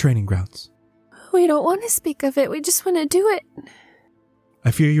our training grounds. We don't want to speak of it. We just want to do it.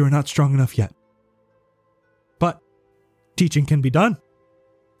 I fear you are not strong enough yet. But teaching can be done.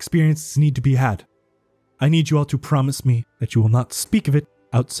 Experiences need to be had. I need you all to promise me that you will not speak of it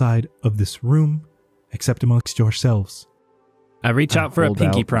outside of this room, except amongst yourselves. I reach out for a hold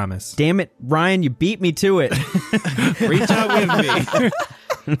pinky out. promise. Damn it, Ryan, you beat me to it. Reach out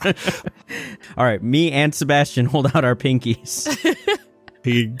with me. All right, me and Sebastian hold out our pinkies.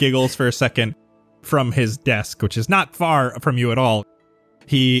 He giggles for a second from his desk, which is not far from you at all.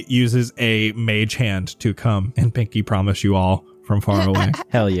 He uses a mage hand to come and pinky promise you all from far away.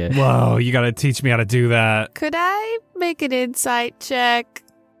 Hell yeah. Whoa, you gotta teach me how to do that. Could I make an insight check?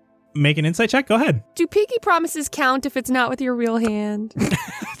 Make an insight check. Go ahead. Do pinky promises count if it's not with your real hand?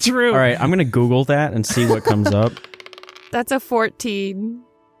 True. All right, I'm going to Google that and see what comes up. That's a 14.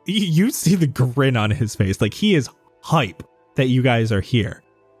 You see the grin on his face. Like, he is hype that you guys are here.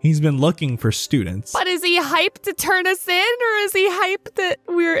 He's been looking for students. But is he hyped to turn us in, or is he hyped that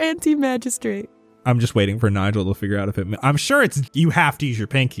we're anti-magistrate? I'm just waiting for Nigel to figure out if it... I'm sure it's you have to use your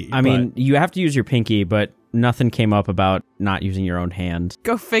pinky. I mean, you have to use your pinky, but Nothing came up about not using your own hand.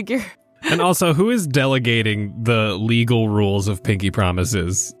 Go figure. And also, who is delegating the legal rules of pinky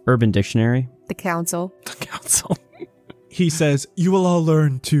promises? Urban Dictionary. The council. The council. He says, you will all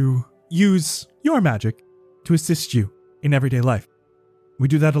learn to use your magic to assist you in everyday life. We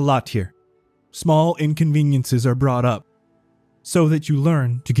do that a lot here. Small inconveniences are brought up so that you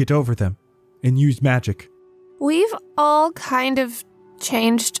learn to get over them and use magic. We've all kind of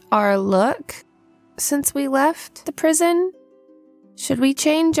changed our look since we left the prison. Should we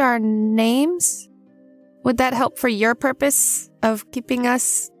change our names? Would that help for your purpose of keeping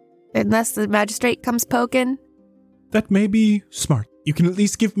us, unless the magistrate comes poking? That may be smart. You can at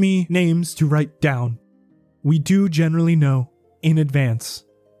least give me names to write down. We do generally know in advance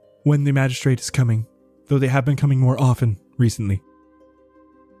when the magistrate is coming, though they have been coming more often recently.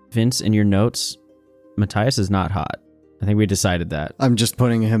 Vince, in your notes, Matthias is not hot. I think we decided that. I'm just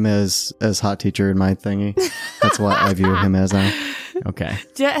putting him as hot teacher in my thingy. That's what I view him as now. Okay.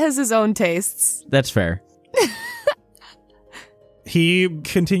 Jet has his own tastes. That's fair. He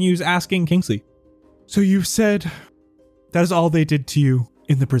continues asking Kingsley, so you said that is all they did to you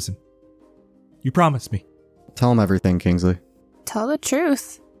in the prison. You promised me. Tell him everything, Kingsley. Tell the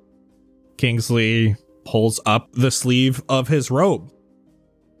truth. Kingsley pulls up the sleeve of his robe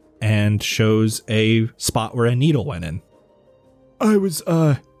and shows a spot where a needle went in. I was,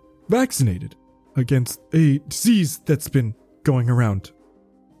 vaccinated against a disease that's been going around.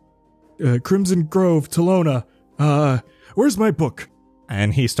 Crimson Grove, Telona, where's my book?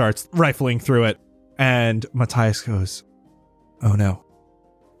 And he starts rifling through it, and Matthias goes, oh no.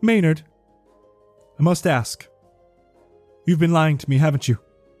 Maynard, I must ask. You've been lying to me, haven't you?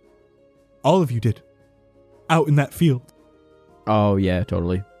 All of you did. Out in that field. Oh, yeah,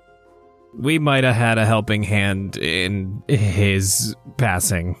 totally. We might have had a helping hand in his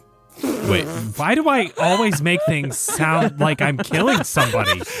passing. Wait, why do I always make things sound like I'm killing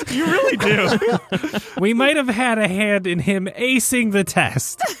somebody? You really do. We might have had a hand in him acing the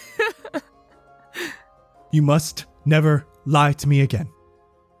test. You must never lie to me again.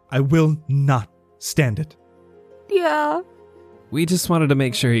 I will not stand it. Yeah. We just wanted to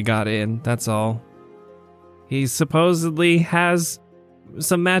make sure he got in, that's all. He supposedly has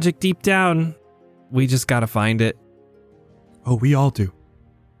some magic deep down. We just gotta find it. Oh, we all do.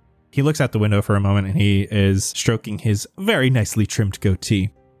 He looks out the window for a moment and he is stroking his very nicely trimmed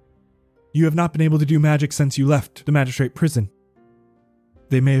goatee. You have not been able to do magic since you left the magistrate prison.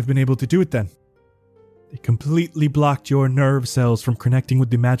 They may have been able to do it then. They completely blocked your nerve cells from connecting with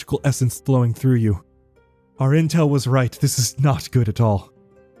the magical essence flowing through you. Our intel was right. This is not good at all.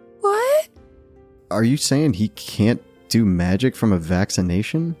 What? Are you saying he can't do magic from a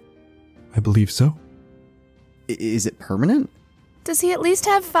vaccination? I believe so. Is it permanent? Does he at least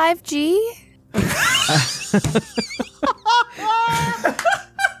have 5G?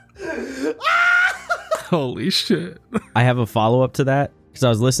 Holy shit. I have a follow-up to that, because I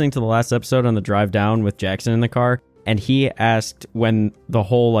was listening to the last episode on the drive down with Jackson in the car, and he asked when the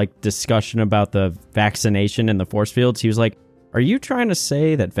whole discussion about the vaccination and the force fields, he was like, are you trying to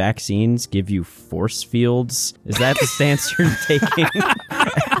say that vaccines give you force fields? Is that the stance you're taking?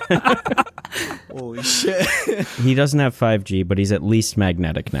 Holy shit. He doesn't have 5G, but he's at least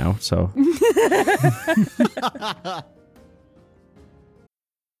magnetic now, so.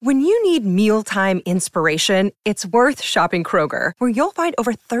 When you need mealtime inspiration, it's worth shopping Kroger, where you'll find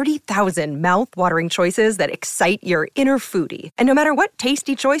over 30,000 mouth-watering choices that excite your inner foodie. And no matter what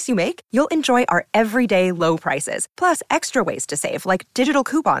tasty choice you make, you'll enjoy our everyday low prices, plus extra ways to save, like digital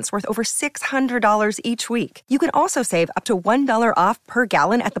coupons worth over $600 each week. You can also save up to $1 off per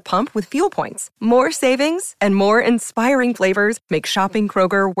gallon at the pump with fuel points. More savings and more inspiring flavors make shopping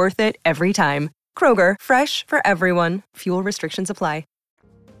Kroger worth it every time. Kroger, fresh for everyone. Fuel restrictions apply.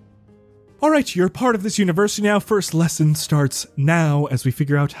 All right, you're part of this university now. First lesson starts now as we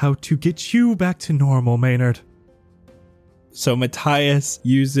figure out how to get you back to normal, Maynard. So Matthias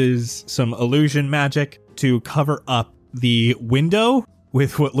uses some illusion magic to cover up the window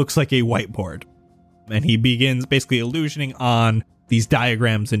with what looks like a whiteboard. And he begins basically illusioning on these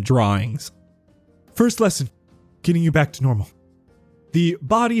diagrams and drawings. First lesson, getting you back to normal. The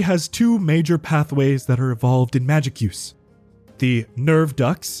body has two major pathways that are evolved in magic use. The nerve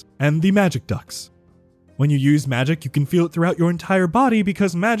ducts and the magic ducts. When you use magic, you can feel it throughout your entire body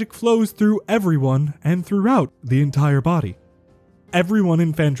because magic flows through everyone and throughout the entire body. Everyone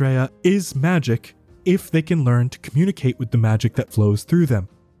in Phandrea is magic if they can learn to communicate with the magic that flows through them.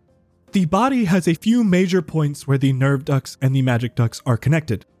 The body has a few major points where the nerve ducts and the magic ducts are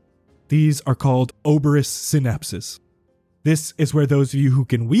connected. These are called oberous synapses. This is where those of you who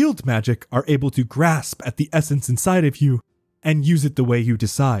can wield magic are able to grasp at the essence inside of you and use it the way you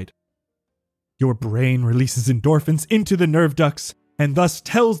decide. Your brain releases endorphins into the nerve ducts and thus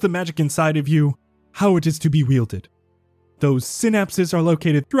tells the magic inside of you how it is to be wielded. Those synapses are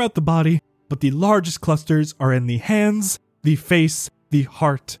located throughout the body, but the largest clusters are in the hands, the face, the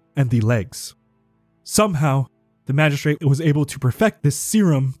heart, and the legs. Somehow, the magistrate was able to perfect this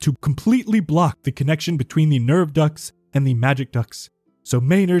serum to completely block the connection between the nerve ducts and the magic ducts, so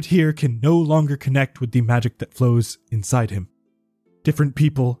Maynard here can no longer connect with the magic that flows inside him. Different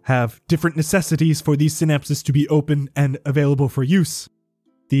people have different necessities for these synapses to be open and available for use.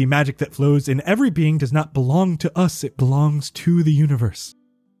 The magic that flows in every being does not belong to us, it belongs to the universe.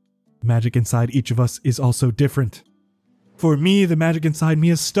 The magic inside each of us is also different. For me, the magic inside me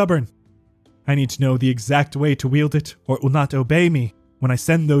is stubborn. I need to know the exact way to wield it, or it will not obey me when I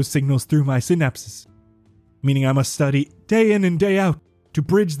send those signals through my synapses. Meaning I must study day in and day out to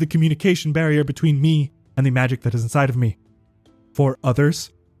bridge the communication barrier between me and the magic that is inside of me. For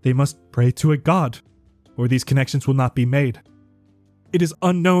others, they must pray to a god, or these connections will not be made. It is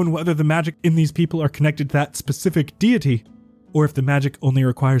unknown whether the magic in these people are connected to that specific deity, or if the magic only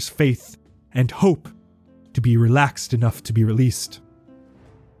requires faith and hope to be relaxed enough to be released.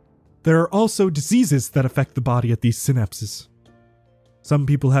 There are also diseases that affect the body at these synapses. Some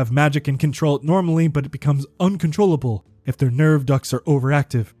people have magic and control it normally, but it becomes uncontrollable if their nerve ducts are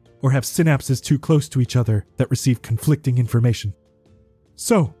overactive or have synapses too close to each other that receive conflicting information.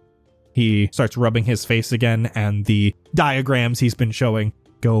 So, he starts rubbing his face again, and the diagrams he's been showing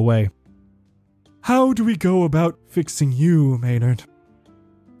go away. How do we go about fixing you, Maynard?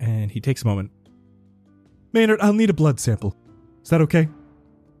 And he takes a moment. Maynard, I'll need a blood sample. Is that okay?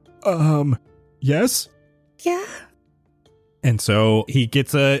 Yes? Yeah. And so he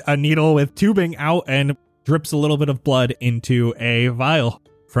gets a needle with tubing out and drips a little bit of blood into a vial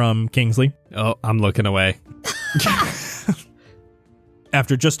from Kingsley. Oh, I'm looking away.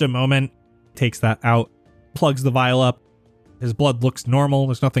 After just a moment, takes that out, plugs the vial up. His blood looks normal.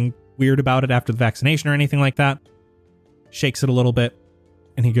 There's nothing weird about it after the vaccination or anything like that. Shakes it a little bit,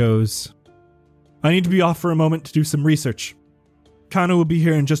 and he goes, I need to be off for a moment to do some research. Kano will be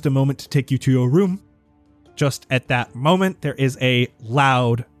here in just a moment to take you to your room. Just at that moment, there is a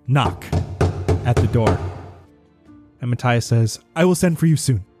loud knock at the door. And Matthias says, I will send for you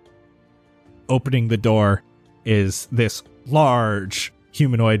soon. Opening the door is this large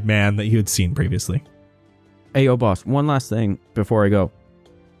humanoid man that you had seen previously. Hey, yo, boss, one last thing before I go.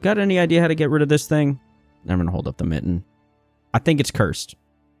 Got any idea how to get rid of this thing? I'm going to hold up the mitten. I think it's cursed.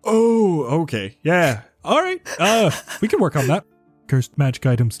 Oh, okay. Yeah. All right. We can work on that. Cursed magic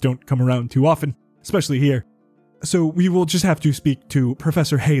items don't come around too often, especially here. So we will just have to speak to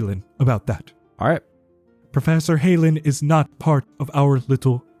Professor Halen about that. All right. Professor Halen is not part of our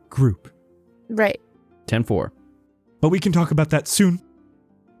little group. Right. 10-4. But we can talk about that soon.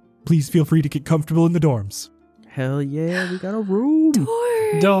 Please feel free to get comfortable in the dorms. Hell yeah, we got a room.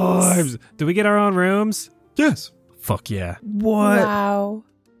 Dorms. Do we get our own rooms? Yes. Fuck yeah. What? Wow.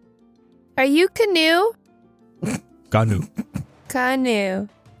 Are you Canoe? Kanu. Canoe.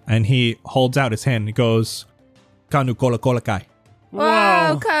 And he holds out his hand and goes, Kanu kola kola kai.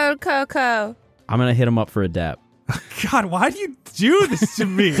 Whoa, Coco. I'm going to hit him up for a dap. God, why do you do this to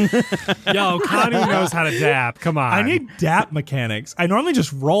me? Yo, Kanu knows how to dap. Come on. I need dap mechanics. I normally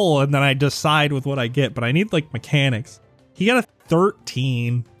just roll and then I decide with what I get, but I need like mechanics. He got a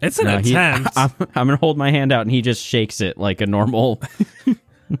 13. It's an attempt. I'm going to hold my hand out and he just shakes it like a normal.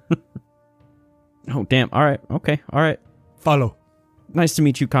 Oh, damn. All right. Okay. All right. Follow. Nice to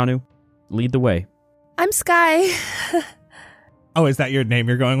meet you, Kanu. Lead the way. I'm Sky. Oh, is that your name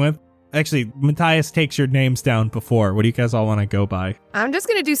you're going with? Actually, Matthias takes your names down before. What do you guys all want to go by? I'm just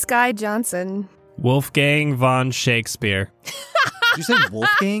going to do Sky Johnson. Wolfgang von Shakespeare. Did you say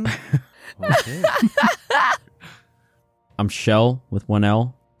Wolfgang? Okay. I'm Shell with one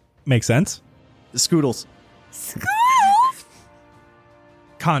L. Makes sense. Scoodles.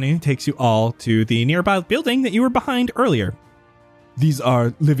 Kanu takes you all to the nearby building that you were behind earlier. These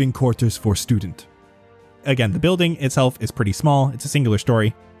are living quarters for student. Again, the building itself is pretty small. It's a singular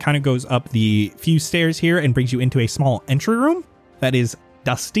story. Kind of goes up the few stairs here and brings you into a small entry room that is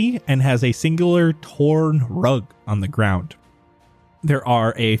dusty and has a singular torn rug on the ground. There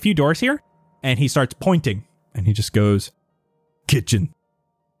are a few doors here, and he starts pointing, and he just goes, kitchen,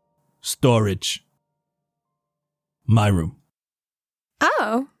 storage, my room.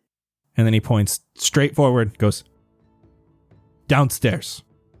 Oh. And then he points straight forward, goes, downstairs,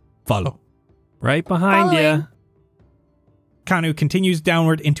 follow. Right behind you. Kanu continues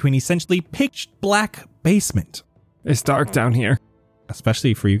downward into an essentially pitch black basement. It's dark down here.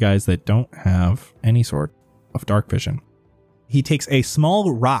 Especially for you guys that don't have any sort of dark vision. He takes a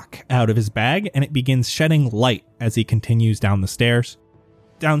small rock out of his bag and it begins shedding light as he continues down the stairs.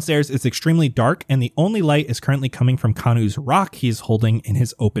 Downstairs it's extremely dark and the only light is currently coming from Kanu's rock he is holding in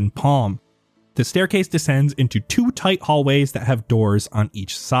his open palm. The staircase descends into 2 tight hallways that have doors on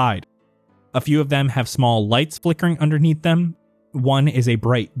each side. A few of them have small lights flickering underneath them. One is a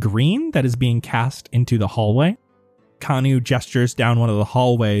bright green that is being cast into the hallway. Kanu gestures down one of the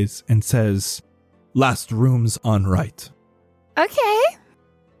hallways and says, "Last room's on right." Okay.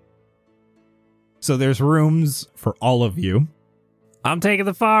 So there's rooms for all of you. I'm taking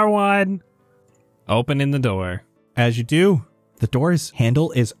the far one. Opening the door. As you do, the door's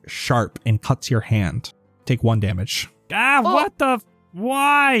handle is sharp and cuts your hand. Take 1 damage. What the...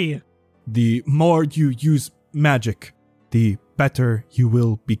 Why? The more you use magic, the better you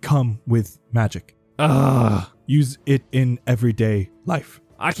will become with magic. Ugh. Use it in everyday life.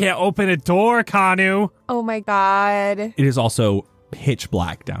 I can't open a door, Kanu. Oh my god. It is also pitch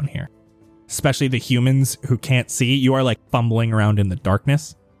black down here. Especially the humans who can't see, you are like fumbling around in the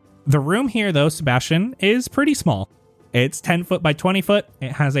darkness. The room here, though, Sebastian, is pretty small. It's 10 foot by 20 foot.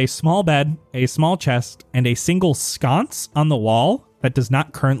 It has a small bed, a small chest, and a single sconce on the wall that does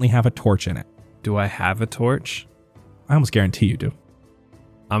not currently have a torch in it. Do I have a torch? I almost guarantee you do.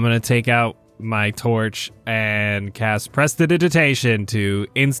 I'm going to take out my torch and cast Prestidigitation to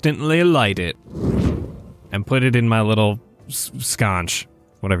instantly light it. And put it in my little sconce,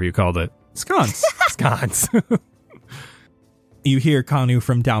 whatever you called it. Sconce. Sconce. You hear Kanu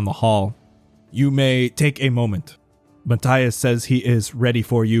from down the hall. You may take a moment. Matthias says he is ready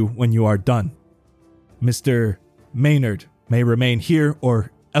for you when you are done. Mr. Maynard may remain here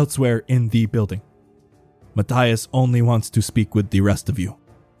or elsewhere in the building. Matthias only wants to speak with the rest of you.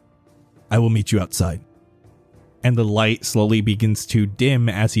 I will meet you outside. And the light slowly begins to dim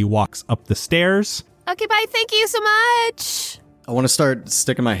as he walks up the stairs. Okay, bye. Thank you so much. I want to start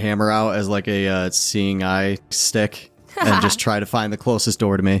sticking my hammer out as like a seeing eye stick and just try to find the closest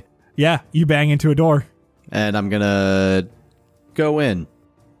door to me. Yeah, you bang into a door. And I'm going to go in.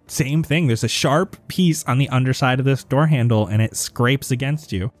 Same thing. There's a sharp piece on the underside of this door handle and it scrapes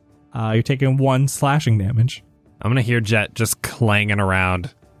against you. You're taking 1 slashing damage. I'm going to hear Jet just clanging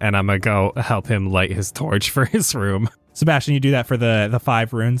around and I'm going to go help him light his torch for his room. Sebastian, you do that for the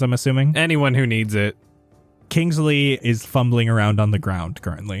 5 runes, I'm assuming? Anyone who needs it. Kingsley is fumbling around on the ground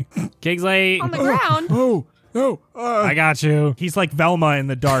currently. Kingsley! On the ground? Oh, no. I got you. He's like Velma in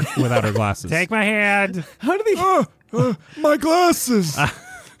the dark without her glasses. Take my hand. How did he... My glasses!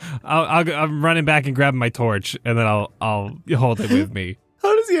 I'm running back and grabbing my torch, and then I'll hold it with me.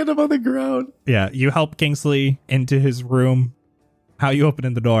 How does he end up on the ground? Yeah, you help Kingsley into his room. How you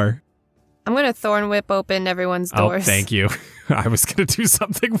opening the door? I'm going to thorn whip open everyone's doors. Oh, thank you. I was going to do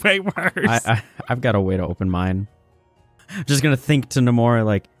something way worse. I've got a way to open mine. I'm just going to think to Nomura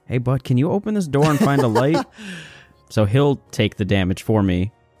like, hey, bud, can you open this door and find a light? So he'll take the damage for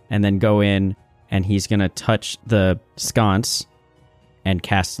me and then go in and he's going to touch the sconce and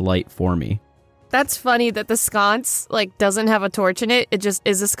cast light for me. That's funny that the sconce like doesn't have a torch in it. It just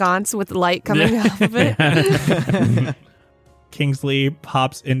is a sconce with light coming off of it. Kingsley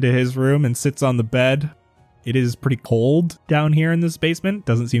pops into his room and sits on the bed. It is pretty cold down here in this basement.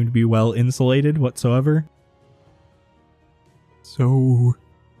 Doesn't seem to be well insulated whatsoever. So,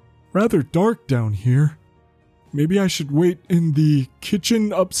 rather dark down here. Maybe I should wait in the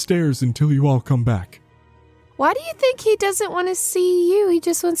kitchen upstairs until you all come back. Why do you think he doesn't want to see you? He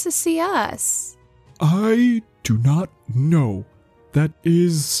just wants to see us. I do not know. That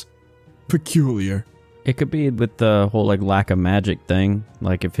is peculiar. It could be with the whole like lack of magic thing,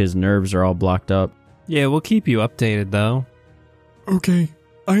 like if his nerves are all blocked up. Yeah, we'll keep you updated though. Okay,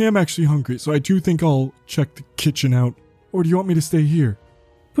 I am actually hungry, so I do think I'll check the kitchen out. Or do you want me to stay here?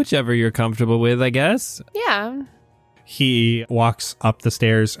 Whichever you're comfortable with, I guess. Yeah. He walks up the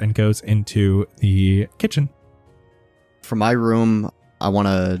stairs and goes into the kitchen. From my room, I want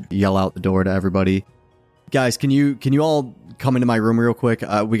to yell out the door to everybody. Guys, can you all come into my room real quick?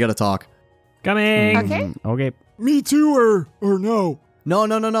 We got to talk. Coming. Okay. Okay. Me too, or no?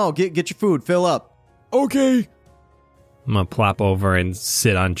 No. Get your food. Fill up. Okay. I'm going to plop over and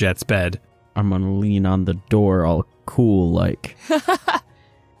sit on Jet's bed. I'm going to lean on the door all cool like.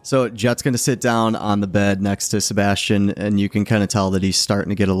 So Jet's going to sit down on the bed next to Sebastian, and you can kind of tell that he's starting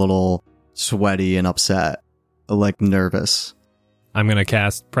to get a little sweaty and upset, like nervous. I'm going to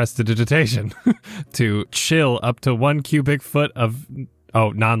cast Prestidigitation to chill up to 1 cubic foot of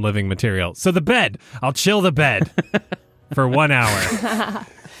non-living material. So the bed. I'll chill the bed for 1 hour.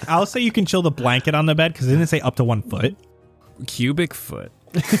 I'll say you can chill the blanket on the bed because it didn't say up to 1 foot. Cubic foot.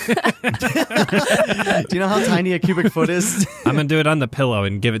 Do you know how tiny a cubic foot is? I'm going to do it on the pillow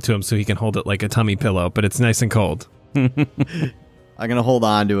and give it to him so he can hold it like a tummy pillow, but it's nice and cold. I'm going to hold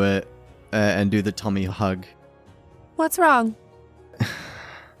on to it and do the tummy hug. What's wrong?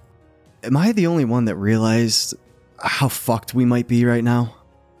 Am I the only one that realized how fucked we might be right now?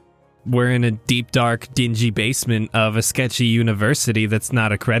 We're in a deep, dark, dingy basement of a sketchy university that's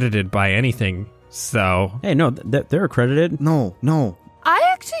not accredited by anything, so... Hey, no, they're accredited. No. I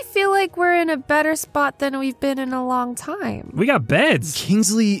actually feel like we're in a better spot than we've been in a long time. We got beds.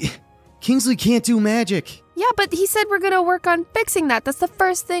 Kingsley can't do magic. Yeah, but he said we're going to work on fixing that. That's the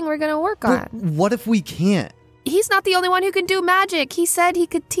first thing we're going to work on. But what if we can't? He's not the only one who can do magic. He said he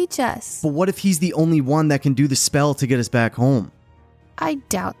could teach us. But what if he's the only one that can do the spell to get us back home? I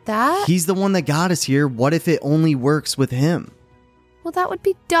doubt that. He's the one that got us here. What if it only works with him? Well, that would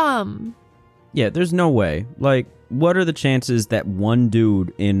be dumb. Yeah, there's no way. Like, what are the chances that one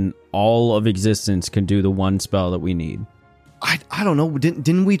dude in all of existence can do the one spell that we need? I don't know.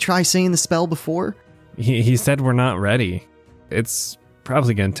 Didn't we try saying the spell before? He said we're not ready. It's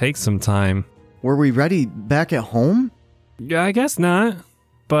probably going to take some time. Were we ready back at home? Yeah, I guess not.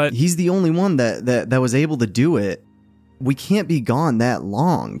 But He's the only one that was able to do it. We can't be gone that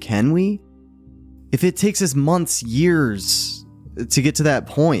long, can we? If it takes us months, years to get to that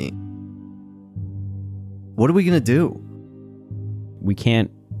point, what are we going to do? We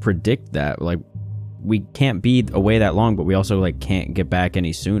can't predict that. Like, we can't be away that long, but we also, like, can't get back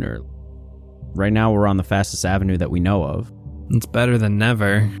any sooner. Right now, we're on the fastest avenue that we know of. it's better than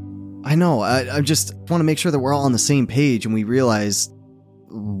never. I know. I just want to make sure that we're all on the same page and we realize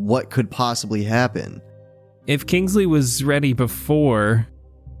what could possibly happen. If Kingsley was ready before,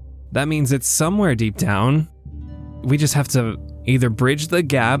 that means it's somewhere deep down. We just have to either bridge the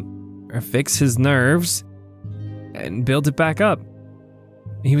gap or fix his nerves and build it back up.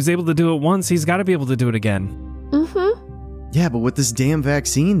 He was able to do it once, he's got to be able to do it again. Mm-hmm. Yeah, but with this damn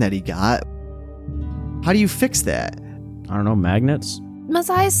vaccine that he got, how do you fix that? I don't know, magnets?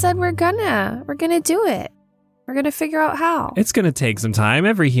 Messiah said we're gonna do it. We're gonna figure out how. It's going to take some time.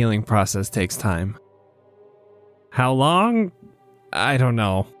 Every healing process takes time. How long? I don't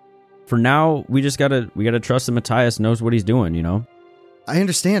know. For now, we gotta trust that Matthias knows what he's doing, you know? I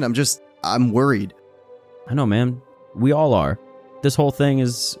understand. I'm worried. I know, man. We all are. This whole thing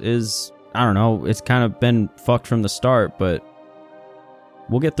is I don't know, it's kind of been fucked from the start, but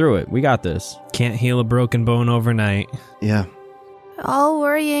we'll get through it. We got this. Can't heal a broken bone overnight. Yeah, All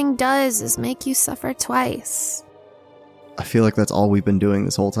worrying does is make you suffer twice. I feel like that's all we've been doing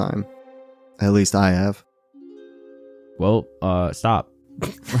this whole time. At least I have. Well, stop.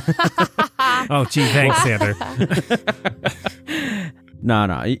 Oh, gee, thanks, Sander.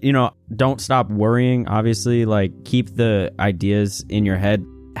 No, you know, don't stop worrying, obviously. Like, keep the ideas in your head.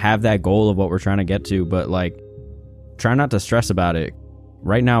 Have that goal of what we're trying to get to, but, like, try not to stress about it.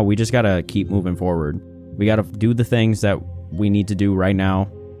 Right now, we just gotta keep moving forward. We gotta do the things that we need to do right now,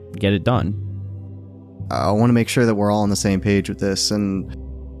 get it done. I want to make sure that we're all on the same page with this and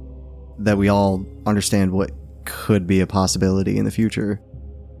that we all understand what could be a possibility in the future.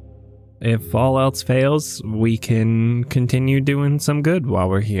 If all else fails, we can continue doing some good while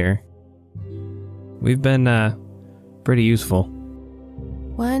we're here. We've been pretty useful.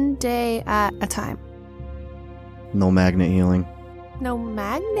 One day at a time. No magnet healing. No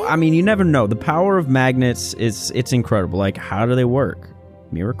magnet? I mean, you never know. The power of magnets it's incredible. Like, how do they work?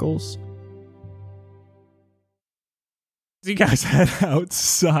 Miracles? You guys head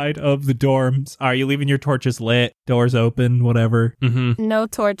outside of the dorms. Are you leaving your torches lit? Doors open, whatever? Mm-hmm. No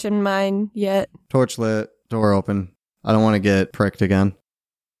torch in mine yet. Torch lit, door open. I don't want to get pricked again.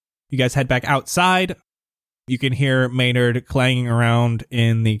 You guys head back outside. You can hear Maynard clanging around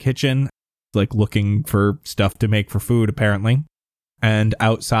in the kitchen, like looking for stuff to make for food, apparently. And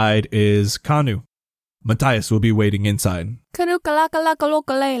outside is Kanu. Matthias will be waiting inside.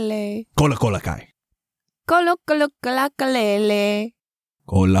 Kanukalakalakalele. Kola kola kai. Kolokolokalele.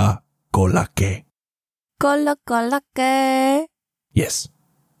 Kola kola ke. Kolokolake. Yes.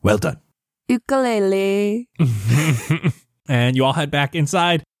 Well done. Ukulele. And you all head back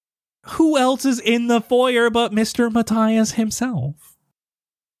inside. Who else is in the foyer but Mr. Matthias himself?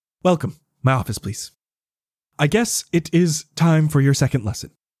 Welcome. My office, please. I guess it is time for your second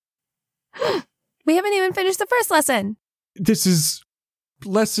lesson. We haven't even finished the first lesson. This is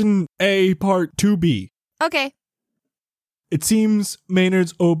lesson A, part 2B. Okay. It seems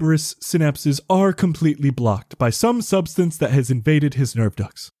Maynard's oberous synapses are completely blocked by some substance that has invaded his nerve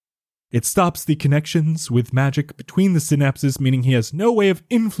ducts. It stops the connections with magic between the synapses, meaning he has no way of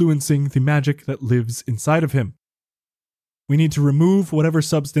influencing the magic that lives inside of him. We need to remove whatever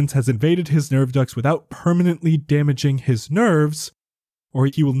substance has invaded his nerve ducts without permanently damaging his nerves, or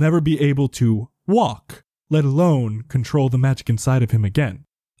he will never be able to walk, let alone control the magic inside of him again.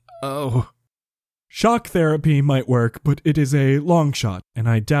 Oh. Shock therapy might work, but it is a long shot, and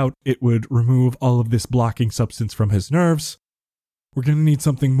I doubt it would remove all of this blocking substance from his nerves. We're going to need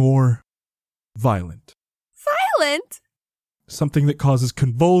something more violent. Violent? Something that causes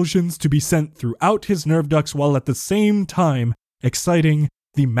convulsions to be sent throughout his nerve ducts while at the same time exciting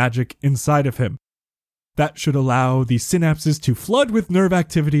the magic inside of him. That should allow the synapses to flood with nerve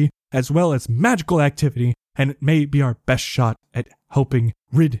activity as well as magical activity, and it may be our best shot at helping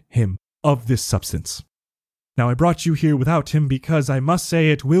rid him of this substance. Now, I brought you here without him because I must say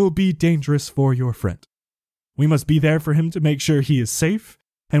it will be dangerous for your friend. We must be there for him to make sure he is safe,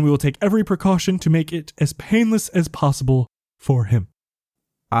 and we will take every precaution to make it as painless as possible for him.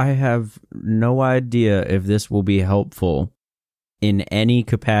 I have no idea if this will be helpful in any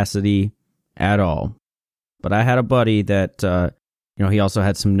capacity at all. But I had a buddy that, he also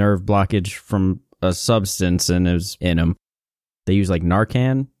had some nerve blockage from a substance and it was in him. They use like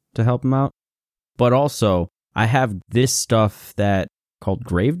Narcan to help him out. But also, I have this stuff that called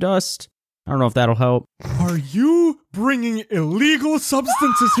grave dust. I don't know if that'll help. Are you bringing illegal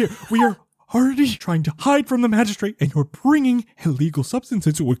substances here? We are already trying to hide from the magistrate, and you're bringing illegal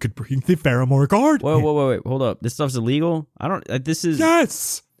substances which could bring the Faramore Guard. Wait, hold up. This stuff's illegal? This is...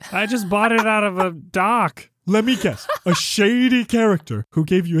 Yes! I just bought it out of a dock. Let me guess. A shady character who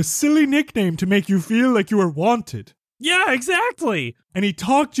gave you a silly nickname to make you feel like you were wanted. Yeah, exactly. And he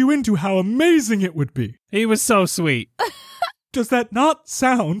talked you into how amazing it would be. He was so sweet. Does that not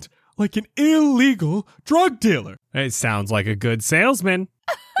sound like an illegal drug dealer? It sounds like a good salesman.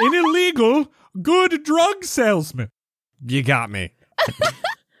 An illegal, good drug salesman. You got me.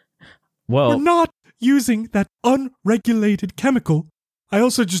 We're not using that unregulated chemical. I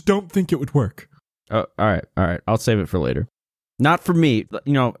also just don't think it would work. All right. I'll save it for later. Not for me.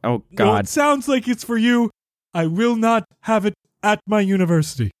 Oh, God. Well, it sounds like it's for you. I will not have it at my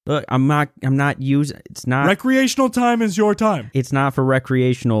university. Look, I'm not using... It's not... Recreational time is your time. It's not for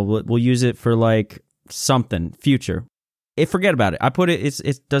recreational. We'll use it for, something. Future. Forget about it. I put it...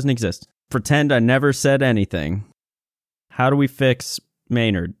 It doesn't exist. Pretend I never said anything. How do we fix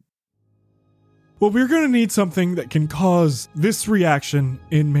Maynard? Well, we're going to need something that can cause this reaction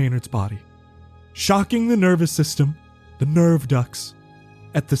in Maynard's body. Shocking the nervous system, the nerve ducts,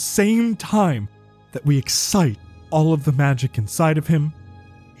 at the same time that we excite all of the magic inside of him.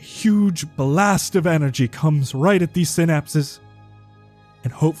 A huge blast of energy comes right at these synapses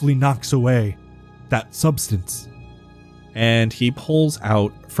and hopefully knocks away that substance. And he pulls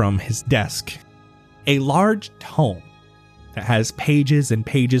out from his desk a large tome that has pages and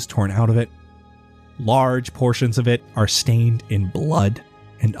pages torn out of it. Large portions of it are stained in blood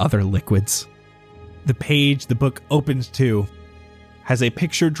and other liquids. The page the book opens to has a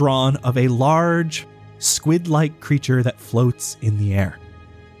picture drawn of a large, squid-like creature that floats in the air.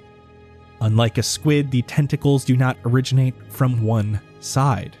 Unlike a squid, the tentacles do not originate from one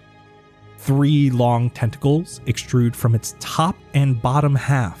side. 3 long tentacles extrude from its top and bottom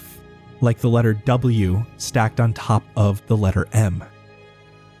half, like the letter W stacked on top of the letter M.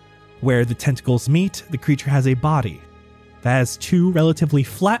 Where the tentacles meet, the creature has a body that has 2 relatively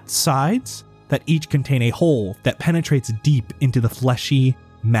flat sides that each contain a hole that penetrates deep into the fleshy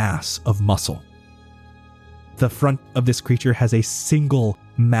mass of muscle. The front of this creature has a single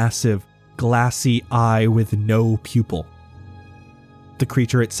massive glassy eye with no pupil. The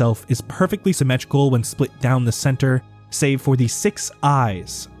creature itself is perfectly symmetrical when split down the center, save for the 6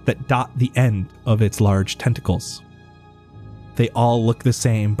 eyes that dot the end of its large tentacles. They all look the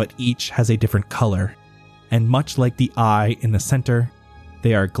same, but each has a different color, and much like the eye in the center,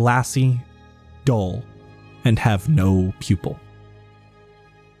 they are glassy, dull, and have no pupil.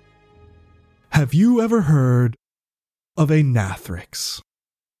 Have you ever heard of a Nathrix?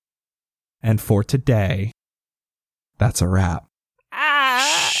 And for today, that's a wrap.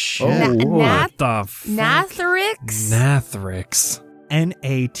 What the fuck? Nathrix? Nathrix.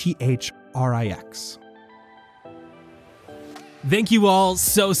 Nathrix. Thank you all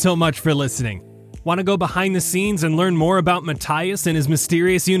so much for listening. Want to go behind the scenes and learn more about Matthias and his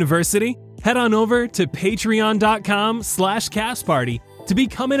mysterious university? Head on over to patreon.com/castparty to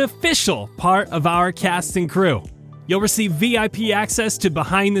become an official part of our cast and crew. You'll receive VIP access to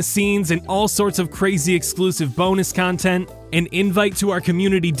behind the scenes and all sorts of crazy exclusive bonus content, an invite to our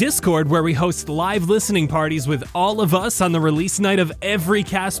community Discord where we host live listening parties with all of us on the release night of every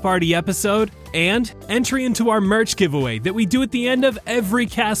Cast Party episode, and entry into our merch giveaway that we do at the end of every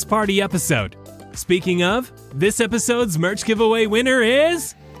Cast Party episode. Speaking of, this episode's merch giveaway winner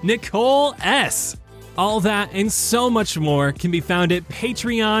is Nicole S. All that and so much more can be found at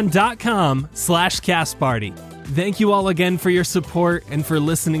patreon.com/castparty. Thank you all again for your support and for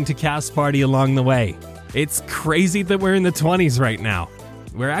listening to Cast Party along the way. It's crazy that we're in the 20s right now.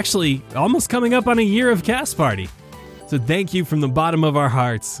 We're actually almost coming up on a year of Cast Party. So thank you from the bottom of our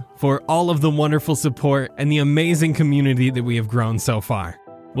hearts for all of the wonderful support and the amazing community that we have grown so far.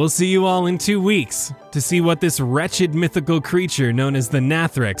 We'll see you all in 2 weeks to see what this wretched mythical creature known as the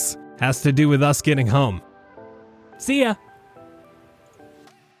Nathrix has to do with us getting home. See ya!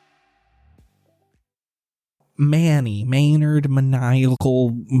 Manny, Maynard,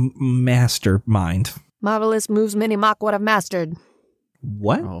 maniacal mastermind. Marvelous moves mini mock what I've mastered.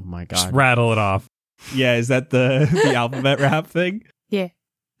 What? Oh my Just god. rattle it off. Yeah, is that the alphabet rap thing? Yeah.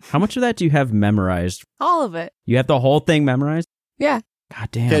 How much of that do you have memorized? All of it. You have the whole thing memorized? Yeah. God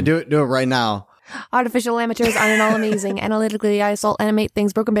damn. Okay, do it right now. Artificial amateurs aren't all amazing. Analytically, I assault, animate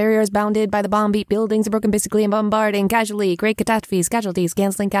things. Broken barriers bounded by the bomb beat. Buildings are broken basically and bombarding. Casually, great catastrophes, casualties.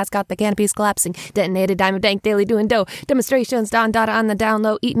 Canceling cascot, the canopies collapsing. Detonated diamond dank, daily doing dough. Demonstrations, down data on the down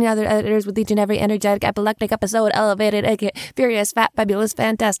low. Eating other editors with each and every energetic, epileptic episode. Elevated, furious, fat, fabulous,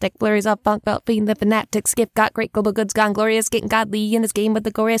 fantastic. Flurries of funk belt, feeding the fanatic. Skip got great global goods gone glorious. Getting godly in this game with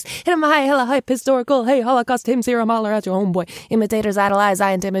the glorious. Hit 'em high, hella hype, historical. Hey, Holocaust, him, serum, holler at your homeboy. Imitators idolize,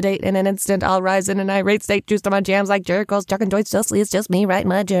 I intimidate. In an instant, I'll rise in an irate state. Juiced on my jams like Jericho's. Chucking joints justly. It's just me writing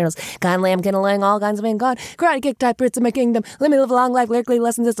my journals. Con lamb, kindling, all kinds of men gone. Karate kick type Brits in my kingdom. Let me live a long life. Lyrically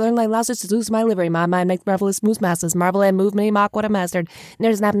lessons to learn like lousers to lose my livery. My mind makes marvelous moves masses. Marvel and move me mock what I mastered.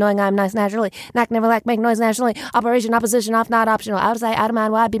 There's snap knowing I'm nice naturally. Knack never lack make noise nationally. Operation opposition off not optional. Outside out of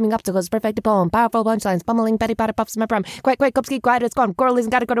mind wide beaming obstacles. Perfect poem. Powerful punchlines. Pummeling petty powder puffs my prom. Quite Kupski quiet it's gone. Corley's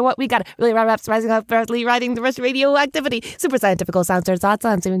gotta go to what we got. Really raps rising up earthly riding the rush radioactivity. Super scientifical sounds turns thoughts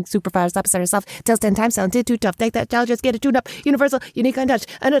on. Seeming super fire stops herself. Tells 10 times sound did too tough. Take that challenge, just get it tuned up. Universal, unique, untouched,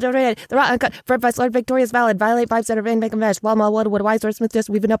 unadulterated. The raw uncut. Verb by slurred, victorious, valid. Violate vibes that are vain, make them mesh. While my wood, wise wordsmith just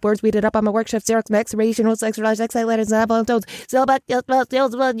weaving up words, weed it up on my work shift. Xerox, max, radiation, notes, extra exile letters, and apple tones. Sail back, yawn,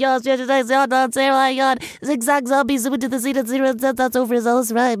 zigzag zombies, zoom into the seat, and zero, that's over his own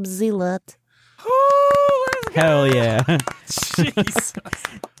rhyme, zealot. Hell yeah. Jesus.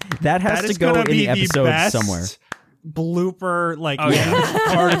 That has to go in the episode somewhere. Blooper,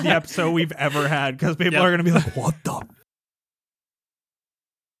 part of the episode we've ever had, because people are going to be like, what the?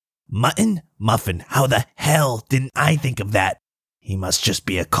 Mutton? Muffin, how the hell didn't I think of that? He must just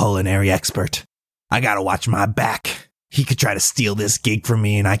be a culinary expert. I gotta watch my back. He could try to steal this gig from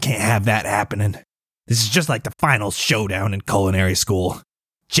me, and I can't have that happening. This is just like the final showdown in culinary school.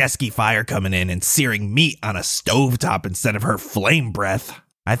 Jesky Fire coming in and searing meat on a stovetop instead of her flame breath.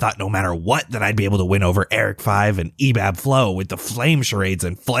 I thought no matter what that I'd be able to win over Eric 5 and Ebab Flo with the flame charades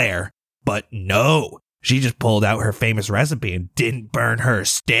and flair. But no, she just pulled out her famous recipe and didn't burn her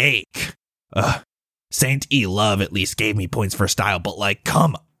steak. Saint E Love at least gave me points for style, but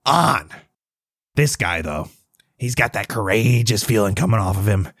come on. This guy though, he's got that courageous feeling coming off of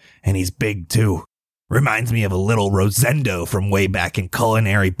him, and he's big too. Reminds me of a little Rosendo from way back in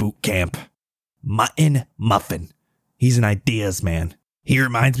culinary boot camp. Mutton Muffin. He's an ideas man. He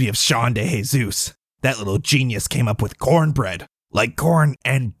reminds me of Sean De Jesus. That little genius came up with cornbread, like corn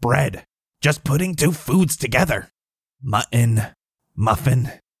and bread. Just putting two foods together. Mutton,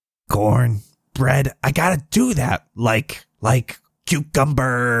 muffin, corn, bread. I gotta do that. Like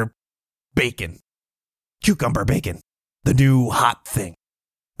cucumber bacon. Cucumber bacon. The new hot thing.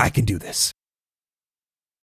 I can do this.